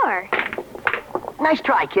 Oh, sure. Nice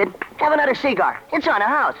try, kid. Have another cigar. It's on the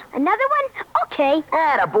house. Another one? Okay.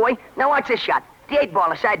 Atta boy. Now watch this shot. The 8 ball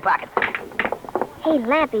in the side pocket. Hey,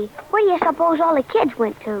 Lampy, where do you suppose all the kids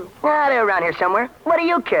went to? They're around here somewhere. What do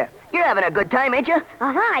you care? You're having a good time, ain't you?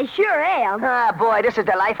 Uh-huh, I sure am. Boy, this is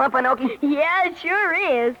the life, huh, Pinocchio? Yeah, it sure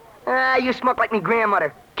is. You smoke like me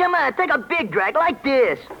grandmother. Come on, take a big drag like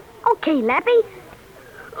this. Okay, Lampy.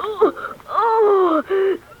 Oh.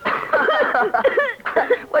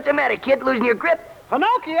 What's the matter, kid? Losing your grip?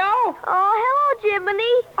 Pinocchio! Oh, hello,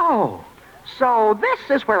 Jiminy. Oh, so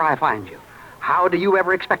this is where I find you. How do you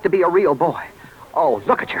ever expect to be a real boy? Oh,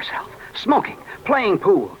 look at yourself. Smoking, playing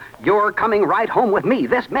pool. You're coming right home with me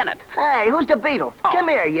this minute. Hey, who's the beetle? Oh. Come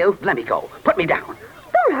here, you. Let me go. Put me down.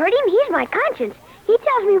 Don't hurt him. He's my conscience. He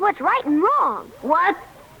tells me what's right and wrong. What?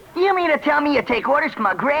 You mean to tell me you take orders from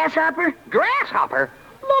a grasshopper? Grasshopper?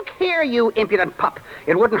 Look here, you impudent pup.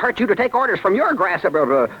 It wouldn't hurt you to take orders from your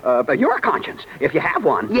grasshopper, your conscience, if you have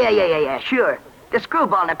one. Yeah, sure. The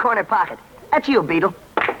screwball in the corner pocket. That's you, beetle.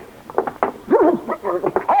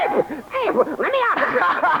 Hey, let me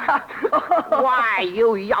out. Why,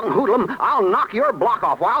 you young hoodlum, I'll knock your block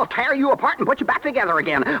off, or I'll tear you apart and put you back together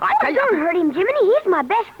again. I tell you... Don't hurt him, Jiminy. He's my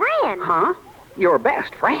best friend. Huh? Your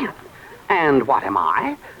best friend? And what am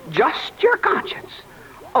I? Just your conscience.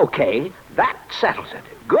 Okay, that settles it.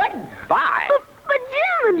 Goodbye. But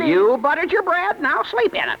Jiminy... You buttered your bread, now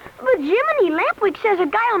sleep in it. But Jiminy, Lampwick says a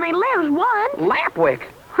guy only lives once. Lampwick?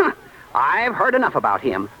 Huh. I've heard enough about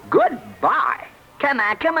him. Goodbye. Come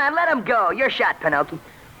on, let him go. Your shot, Pinocchio.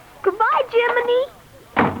 Goodbye, Jiminy.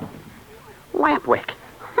 Lampwick.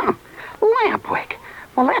 Lampwick.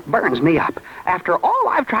 Well, that burns me up. After all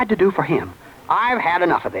I've tried to do for him, I've had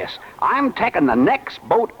enough of this. I'm taking the next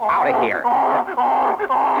boat out of here.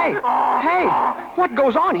 Hey, what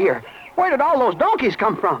goes on here? Where did all those donkeys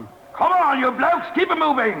come from? Come on, you blokes, keep it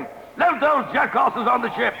moving. Let those jackasses on the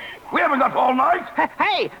ship. We haven't got all night.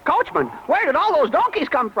 Hey, coachman, where did all those donkeys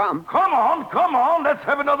come from? Come on, let's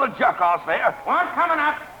have another jackass there. One coming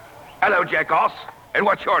up. Hello, jackass. And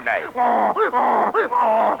what's your name?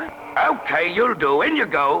 Okay, you'll do. In you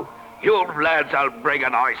go. You lads, I'll bring a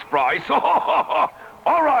nice prize.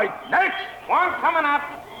 All right, next. One coming up.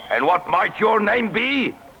 And what might your name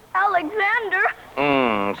be? Alexander.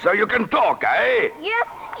 So you can talk, eh?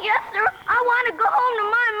 Yes, sir. I want to go home to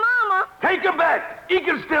my mama. Take him back. He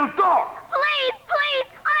can still talk. Please.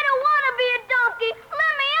 I don't want to be a donkey.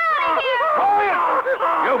 Let me out of here.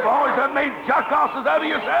 You boys have made jackasses out of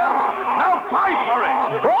yourselves. Now fight for it.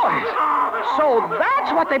 Boys, so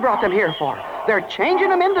that's what they brought them here for. They're changing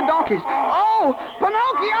them into donkeys. Oh,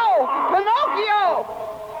 Pinocchio!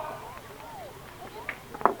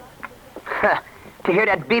 To hear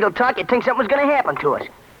that beetle talk, you'd think something was going to happen to us.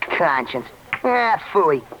 Conscience.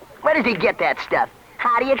 Phooey. Where does he get that stuff?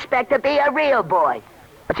 How do you expect to be a real boy?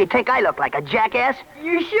 What's he think I look like, a jackass?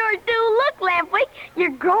 You sure do look, Lampwick.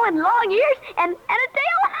 You're growing long ears and a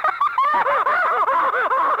tail.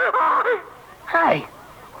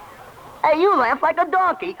 Hey, you laugh like a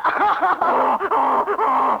donkey.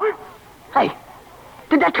 Hey,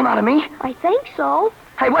 did that come out of me? I think so.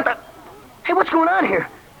 Hey, what's going on here?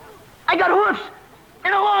 I got hoofs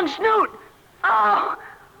and a long snoot. Oh,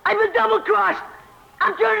 I've been double-crossed.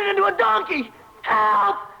 I'm turning into a donkey.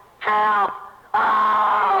 Help!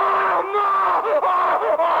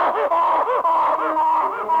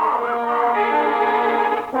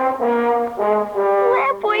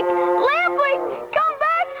 Lampwick, come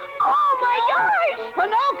back. Oh, my gosh.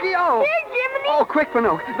 Pinocchio! Here, Jiminy. Oh, quick,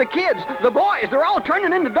 Pinocchio. The kids, the boys, they're all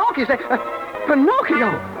turning into donkeys.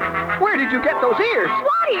 Pinocchio, where did you get those ears?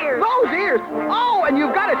 What ears? Those ears. Oh, and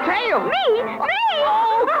you've got a tail. Me?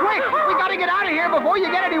 Oh, quick. We got to get out of here before you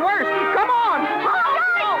get any worse. Come on.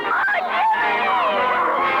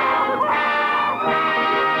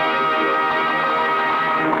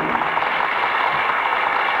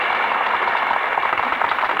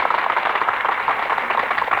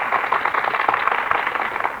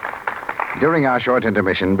 During our short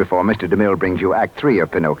intermission before Mr. DeMille brings you Act 3 of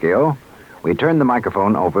Pinocchio, we turn the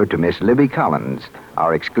microphone over to Miss Libby Collins,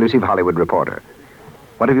 our exclusive Hollywood reporter.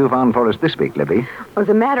 What have you found for us this week, Libby? Well, as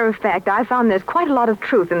a matter of fact, I found there's quite a lot of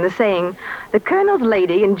truth in the saying, the Colonel's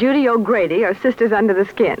lady and Judy O'Grady are sisters under the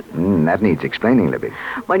skin. That needs explaining, Libby.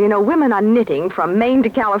 Well, you know, women are knitting from Maine to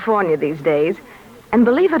California these days. And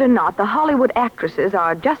believe it or not, the Hollywood actresses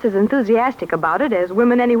are just as enthusiastic about it as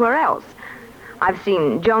women anywhere else. I've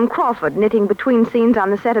seen Joan Crawford knitting between scenes on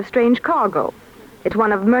the set of Strange Cargo. It's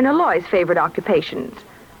one of Myrna Loy's favorite occupations.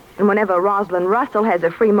 And whenever Rosalind Russell has a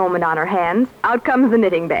free moment on her hands, out comes the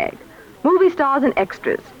knitting bag. Movie stars and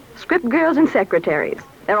extras, script girls and secretaries,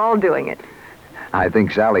 they're all doing it. I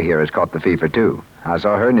think Sally here has caught the fever, too. I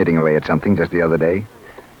saw her knitting away at something just the other day.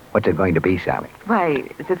 What's it going to be, Sally? Why,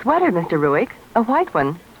 it's a sweater, Mr. Ruick. A white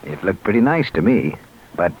one. It looked pretty nice to me.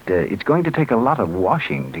 But it's going to take a lot of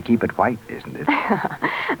washing to keep it white, isn't it?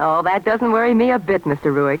 Oh, that doesn't worry me a bit,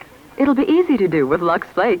 Mr. Ruick. It'll be easy to do with Lux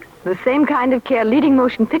Flakes. The same kind of care leading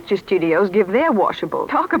motion picture studios give their washables.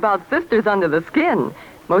 Talk about sisters under the skin.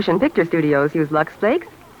 Motion picture studios use Lux Flakes.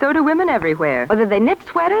 So do women everywhere, whether they knit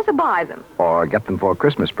sweaters or buy them. Or get them for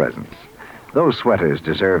Christmas presents. Those sweaters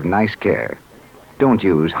deserve nice care. Don't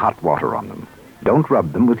use hot water on them. Don't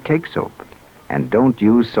rub them with cake soap. And don't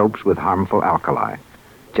use soaps with harmful alkali.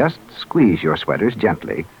 Just squeeze your sweaters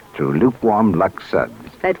gently through lukewarm Lux suds.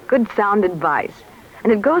 That's good sound advice.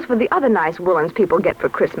 And it goes for the other nice woolens people get for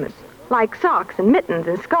Christmas, like socks and mittens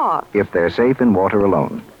and scarves. If they're safe in water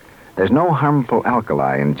alone. There's no harmful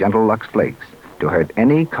alkali in gentle Lux Flakes to hurt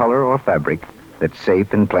any color or fabric that's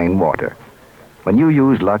safe in plain water. When you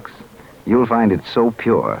use Lux, you'll find it so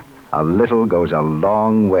pure, a little goes a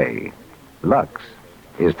long way. Lux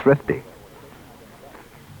is thrifty.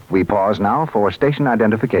 We pause now for station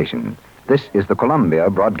identification. This is the Columbia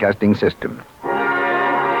Broadcasting System.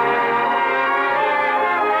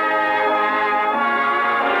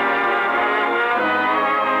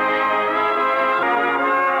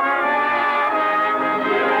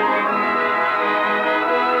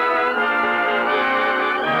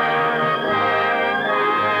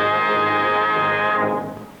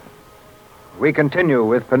 We continue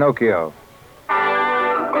with Pinocchio.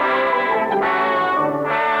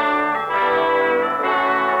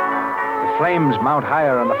 Flames mount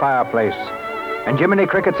higher in the fireplace, and Jiminy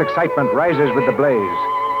Cricket's excitement rises with the blaze.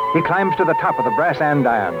 He climbs to the top of the brass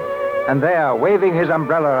andiron, and there, waving his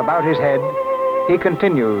umbrella about his head, he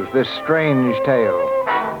continues this strange tale.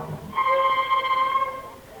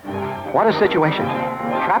 What a situation.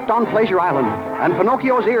 Trapped on Pleasure Island, and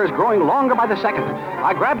Pinocchio's ears growing longer by the second.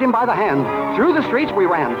 I grabbed him by the hand. Through the streets we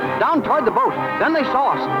ran, down toward the boat. Then they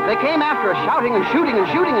saw us. They came after us, shouting and shooting and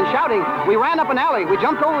shooting and shouting. We ran up an alley. We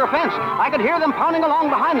jumped over a fence. I could hear them pounding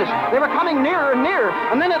along behind us. They were coming nearer and nearer.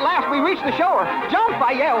 And then at last we reached the shore. Jump,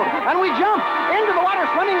 I yelled. And we jumped into the water,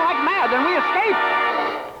 swimming like mad, and we escaped.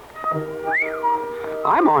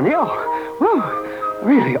 I'm on ill. Whew,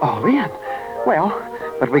 really all in. Well,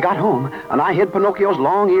 but we got home, and I hid Pinocchio's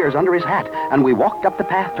long ears under his hat, and we walked up the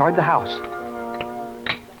path toward the house.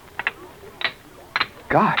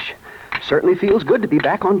 Gosh, certainly feels good to be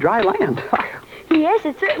back on dry land. Yes,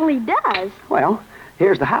 it certainly does. Well,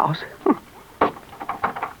 here's the house.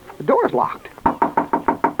 The door's locked.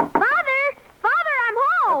 Father! Father, I'm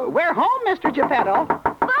home! We're home, Mr. Geppetto.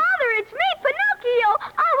 Father, it's me, Pinocchio!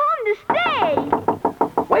 I'm home to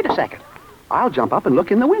stay! Wait a second. I'll jump up and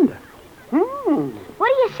look in the window. What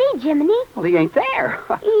do you see, Jiminy? Well, he ain't there.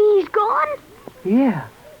 He's gone? Yeah,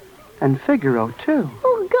 and Figaro, too.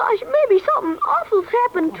 Oh, gosh, maybe something awful's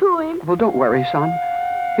happened to him. Well, don't worry, son.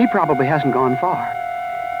 He probably hasn't gone far.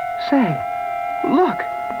 Say, look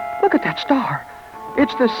at that star.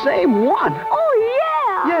 It's the same one. Oh,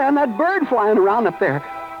 yeah. Yeah, and that bird flying around up there.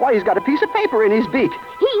 Why, he's got a piece of paper in his beak.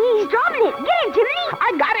 He's dropping it. Get it, Jiminy.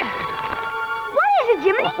 I got it. What is it,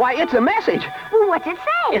 Jiminy? Why, it's a message. Well, what's it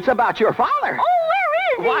say? It's about your father. Oh, where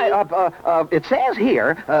is he? Why, it says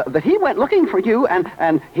here that he went looking for you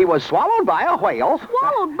and he was swallowed by a whale.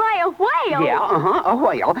 Swallowed by a whale? Yeah, a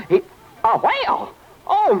whale. A whale?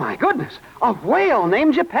 Oh, my goodness. A whale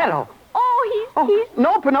named Geppetto. Oh, he's...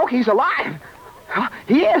 No, Pinocchio, he's alive.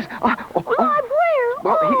 He is. Alive where?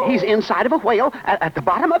 Well, he's inside of a whale at the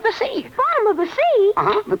bottom of the sea. Bottom of the sea?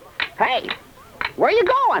 Uh-huh. Hey, where are you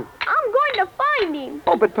going? I'm going to find him.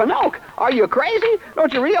 Oh, but Pinocchio, are you crazy?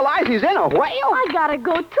 Don't you realize he's in a whale? I gotta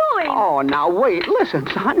go to him. Oh, now wait. Listen,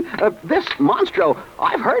 son. This monstro,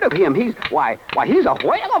 I've heard of him. He's a whale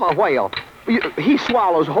of a whale. He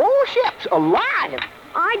swallows whole ships alive.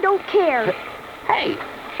 I don't care. Hey,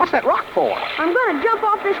 what's that rock for? I'm gonna jump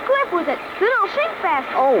off this cliff with it. Then I'll sink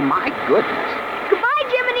faster. Oh, my goodness. Goodbye,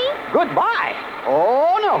 Jiminy. Goodbye.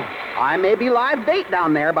 Oh, no. I may be live bait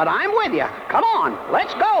down there, but I'm with you. Come on,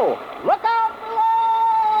 let's go. Look out below!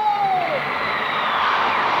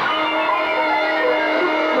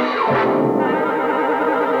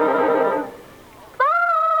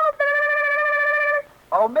 Father!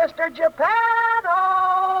 Oh, Mr.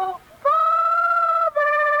 Geppetto!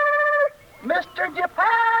 Father! Mr.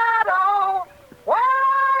 Geppetto!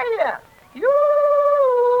 Why? You?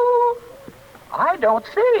 I don't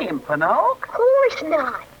see him, Pinocchio. Of course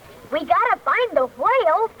not. We gotta find the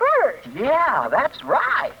whale first. Yeah, that's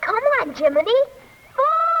right. Come on, Jiminy.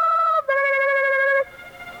 Father!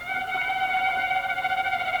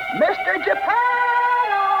 Mr.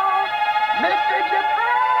 Geppetto! Mr.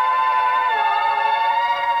 Geppetto!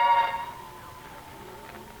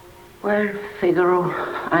 Well, Figaro,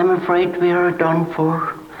 I'm afraid we are done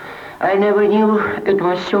for. I never knew it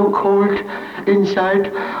was so cold inside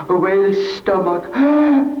a whale's stomach.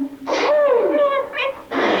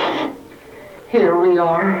 Here we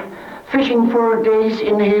are, fishing for days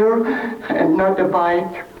in here, and not a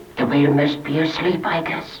bite. The whale must be asleep, I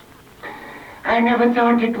guess. I never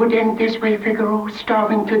thought it would end this way, Figaro,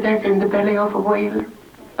 starving to death in the belly of a whale.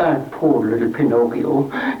 And poor little Pinocchio,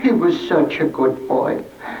 he was such a good boy.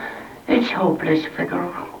 It's hopeless,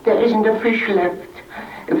 Figaro. There isn't a fish left.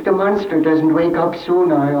 If the monster doesn't wake up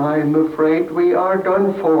soon, I'm afraid we are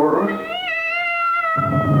done for.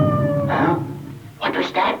 Huh? What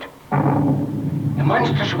was that? The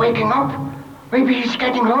monster's waking up. Maybe he's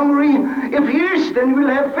getting hungry. If he is, then we'll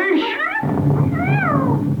have fish.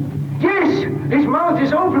 Yes, his mouth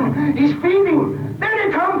is open. He's feeding. There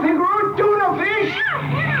they come, Figaro. Tuna fish.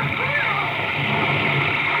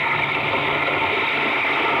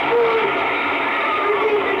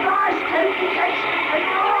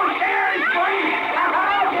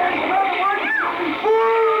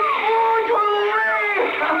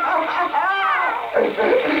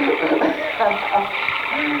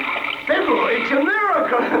 Venable, it's a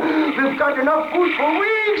miracle. We've got enough food for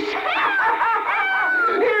weeks.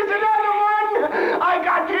 Here's another one. I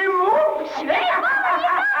got him. Oops.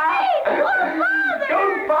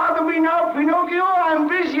 Don't bother me now, Pinocchio. I'm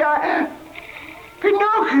busy.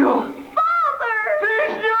 Pinocchio. Father!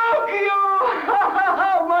 Pinocchio.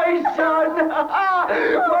 My son.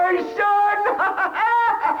 My son.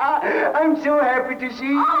 I'm so happy to see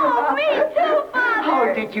you. Oh, me too, Father.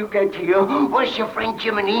 How did you get here? Where's your friend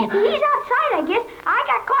Jiminy? He's outside, I guess. I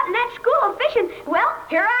got caught in that school of fishing. Well,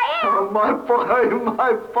 here I am. Oh, my boy,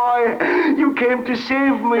 my boy. You came to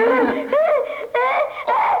save me.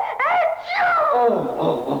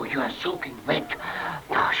 Oh, you are soaking wet.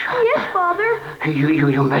 Gosh. Yes, Father.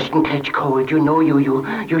 You mustn't catch cold. You know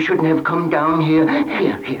you shouldn't have come down here.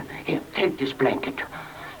 Here, take this blanket.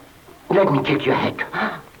 Let me take your head.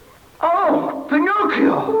 Oh,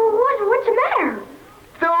 Pinocchio! What's the matter?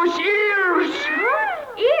 Those ears!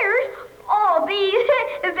 Huh? Ears? Oh, these.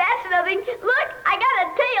 That's nothing. Look, I got a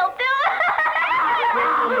tail, too.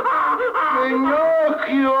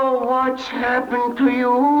 Pinocchio, what's happened to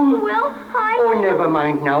you? Well, Oh, never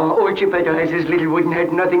mind now. Old Geppetto has his little wooden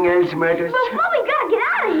head. Nothing else matters. But we gotta get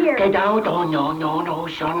out of here. Get out? Oh, no,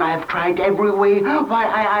 son. I've tried every way. Why,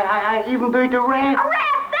 I even built a raft. A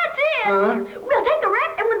raft, that's it. Huh? We'll take the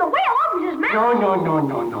raft, and when the whale opens his mouth...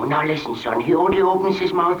 No. Now listen, son. He only opens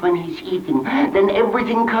his mouth when he's eating. Then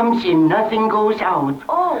everything comes in. Nothing goes out.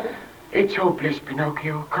 Oh. It's hopeless,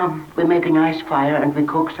 Pinocchio. Come, we make a nice fire and we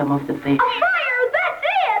cook some of the fish. A fire, that's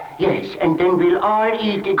it. Yes, and then we'll all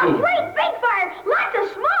eat again. A great big fire, lots of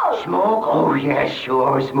smoke. Smoke? Oh, yes,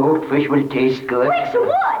 sure. Smoked fish will taste good. Bring some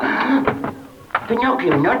wood.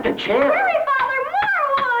 Pinocchio, not the chair. Hurry, Father, more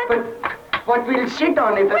wood. But what we'll sit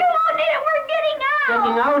on if We won't need it, we're getting out.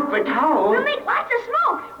 Getting out, but how? We'll make lots of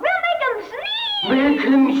smoke. We'll make them sneeze. Make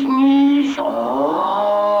him sneeze?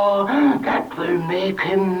 Oh, that will make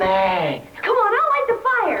him mad. Come on, I'll light the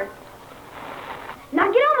fire.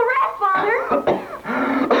 Now get on the raft, Father.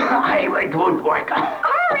 It won't work.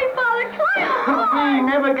 Hurry, Father, climb on. We'll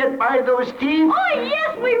never get by those teeth. Oh,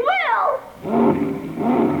 yes, we will.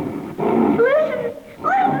 Listen,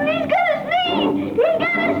 he's gonna sneeze. He's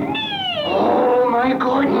gonna sneeze. Oh, my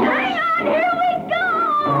goodness. Hang on, here we go.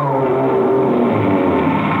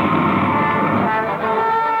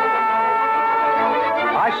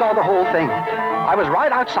 I saw the whole thing. I was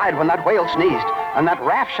right outside when that whale sneezed, and that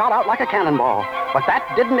raft shot out like a cannonball. But that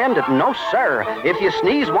didn't end it. No, sir. If you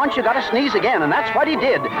sneeze once, you gotta sneeze again, and that's what he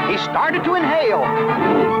did. He started to inhale.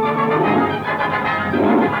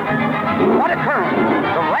 What a current!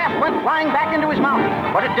 The raft went flying back into his mouth,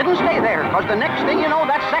 but it didn't stay there, because the next thing you know,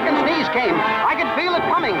 that second sneeze came. I could feel it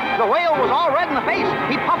coming. The whale was all red in the face.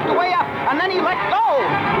 He puffed away up, and then he let go.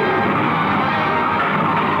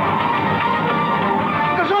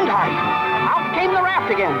 Gesundheit! Out came the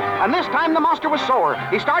raft again, and this time the monster was sore.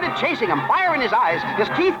 He started chasing him, fire in his eyes, his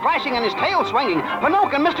teeth flashing and his tail swinging.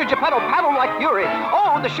 Pinocchio and Mr. Geppetto paddled like fury.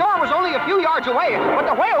 Oh, the shore was only a few yards away, but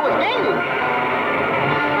the whale was gaining.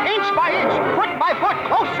 Inch by inch, foot by foot,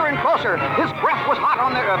 closer and closer. His breath was hot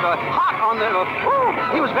on the...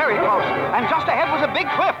 he was very close. And just ahead was a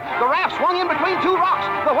big cliff. The raft swung in between two rocks.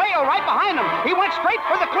 The whale right behind him. He went straight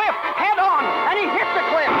for the cliff, head on, and he hit the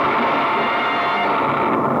cliff.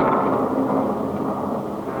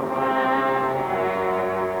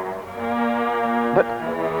 But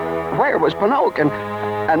where was Pinocchio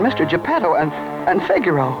and Mr. Geppetto and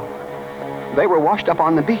Figaro? They were washed up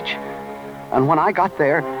on the beach. And when I got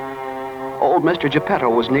there, old Mr. Geppetto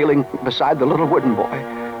was kneeling beside the little wooden boy.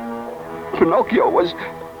 Pinocchio was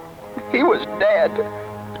dead.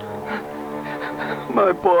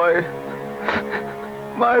 My boy.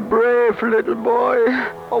 My brave little boy.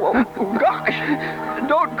 Oh, gosh.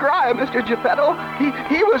 Don't cry, Mr. Geppetto.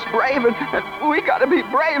 He was brave, and we gotta be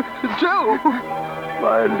brave, too.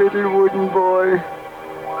 My little wooden boy.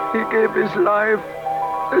 He gave his life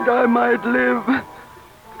that I might live.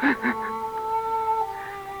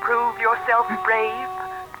 Prove yourself brave,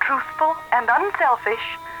 truthful, and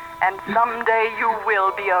unselfish, and someday you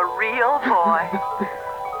will be a real boy.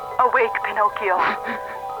 Awake, Pinocchio.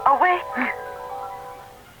 Awake.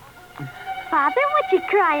 Father, what you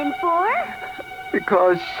crying for?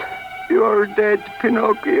 Because you're dead,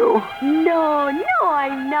 Pinocchio. No,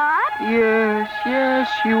 I'm not. Yes,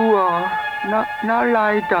 you are. Now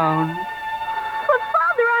lie down. But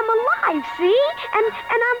Father, I'm alive, see? And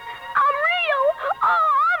I'm real. Oh,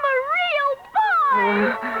 I'm a real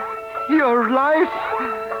boy. Your life,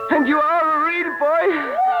 and you are a real boy.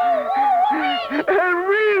 A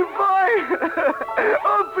real boy.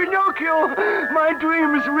 Oh, Pinocchio, my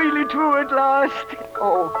dream is really true at last.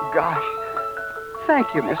 Oh, gosh.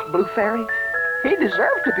 Thank you, Miss Blue Fairy. He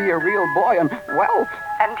deserved to be a real boy, and, well...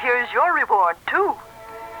 And here's your reward, too.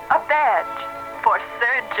 A badge for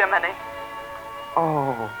surgery.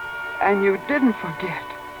 Oh, and you didn't forget.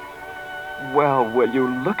 Well, will you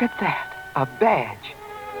look at that? A badge.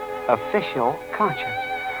 Official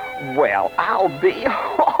conscience. Well, I'll be...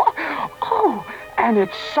 Oh, and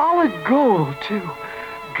it's solid gold, too.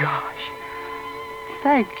 Gosh.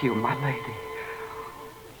 Thank you, my lady.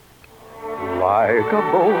 Like a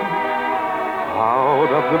bolt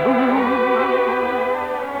out of the blue,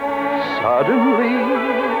 suddenly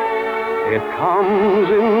it comes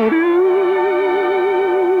in view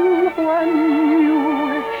when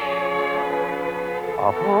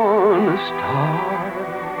upon a star,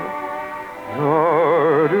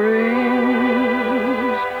 your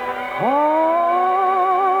dreams come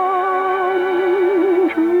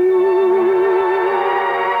true.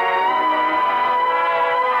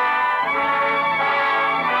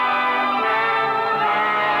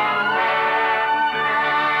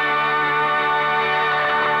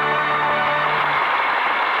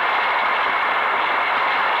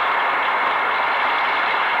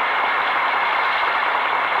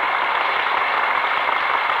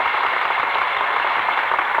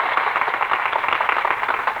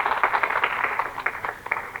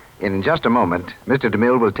 In just a moment, Mr.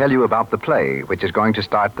 DeMille will tell you about the play, which is going to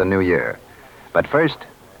start the new year. But first,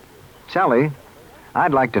 Sally,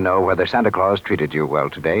 I'd like to know whether Santa Claus treated you well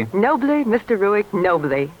today. Nobly, Mr. Ruick,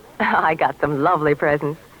 nobly. I got some lovely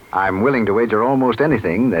presents. I'm willing to wager almost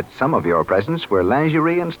anything that some of your presents were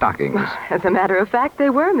lingerie and stockings. As a matter of fact, they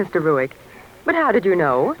were, Mr. Ruick. But how did you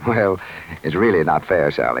know? Well, it's really not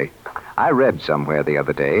fair, Sally. I read somewhere the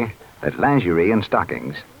other day that lingerie and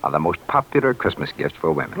stockings are the most popular Christmas gifts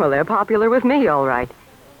for women. Well, they're popular with me, all right.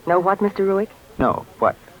 Know what, Mr. Ruick? No,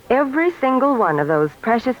 what? Every single one of those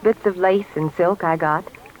precious bits of lace and silk I got,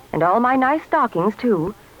 and all my nice stockings,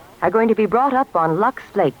 too, are going to be brought up on Lux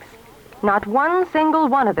Flakes. Not one single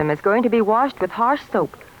one of them is going to be washed with harsh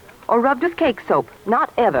soap or rubbed with cake soap.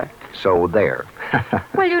 Not ever. So there.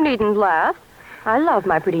 Well, you needn't laugh. I love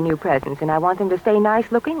my pretty new presents, and I want them to stay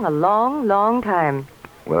nice-looking a long, long time.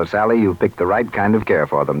 Well, Sally, you've picked the right kind of care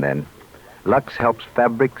for them, then. Lux helps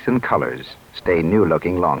fabrics and colors stay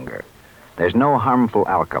new-looking longer. There's no harmful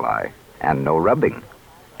alkali and no rubbing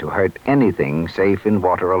to hurt anything safe in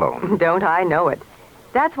water alone. Don't I know it?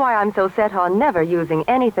 That's why I'm so set on never using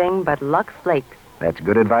anything but Lux Flakes. That's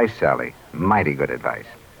good advice, Sally. Mighty good advice.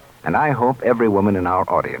 And I hope every woman in our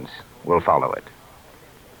audience will follow it.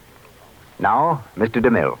 Now, Mr.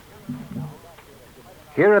 DeMille.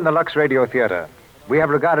 Here in the Lux Radio Theater, we have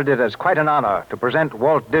regarded it as quite an honor to present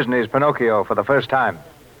Walt Disney's Pinocchio for the first time.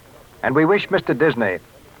 And we wish Mr. Disney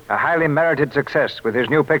a highly merited success with his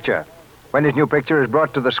new picture, when his new picture is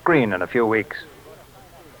brought to the screen in a few weeks.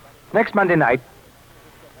 Next Monday night,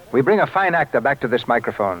 we bring a fine actor back to this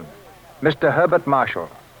microphone, Mr. Herbert Marshall.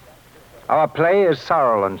 Our play is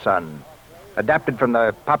Sorrel and Son, adapted from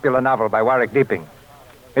the popular novel by Warwick Deeping.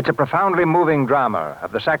 It's a profoundly moving drama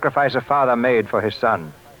of the sacrifice a father made for his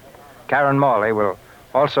son. Karen Morley will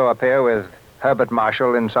also appear with Herbert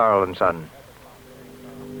Marshall in Sorrel and Son.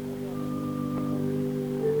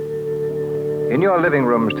 In your living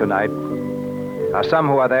rooms tonight are some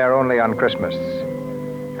who are there only on Christmas,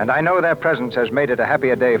 and I know their presence has made it a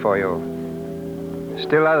happier day for you.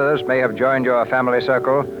 Still others may have joined your family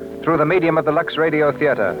circle through the medium of the Lux Radio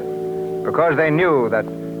Theater because they knew that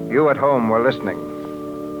you at home were listening.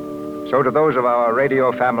 So to those of our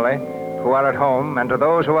radio family who are at home and to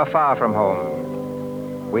those who are far from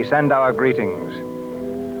home, we send our greetings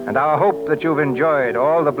and our hope that you've enjoyed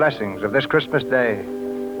all the blessings of this Christmas day,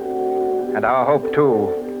 and our hope,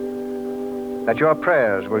 too, that your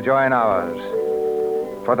prayers will join ours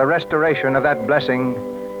for the restoration of that blessing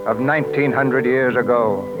of 1900 years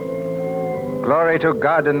ago. Glory to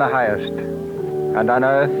God in the highest, and on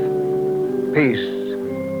earth,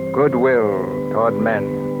 peace, goodwill toward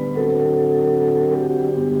men.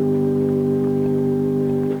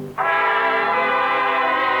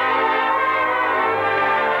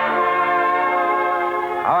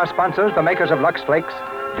 Our sponsors, the makers of Lux Flakes,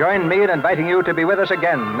 join me in inviting you to be with us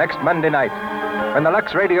again next Monday night when the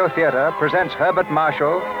Lux Radio Theater presents Herbert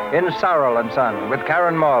Marshall in Sorrel and Son with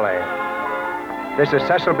Karen Morley. This is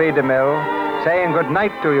Cecil B. DeMille saying good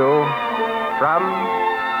night to you from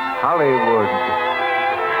Hollywood.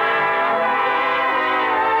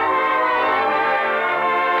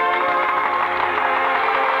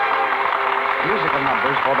 Musical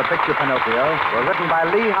numbers for the picture Pinocchio were written by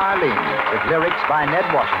Lee Harleen with lyrics by Ned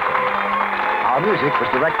Washington. Our music was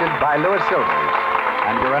directed by Louis Silvers,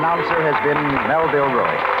 and your announcer has been Melville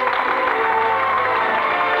Roy.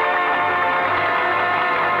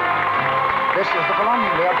 This is the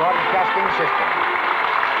Columbia Broadcasting System.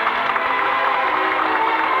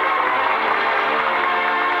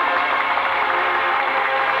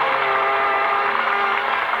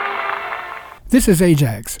 This is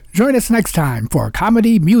Ajax. Join us next time for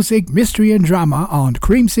comedy, music, mystery, and drama on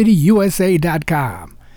CreamCityUSA.com.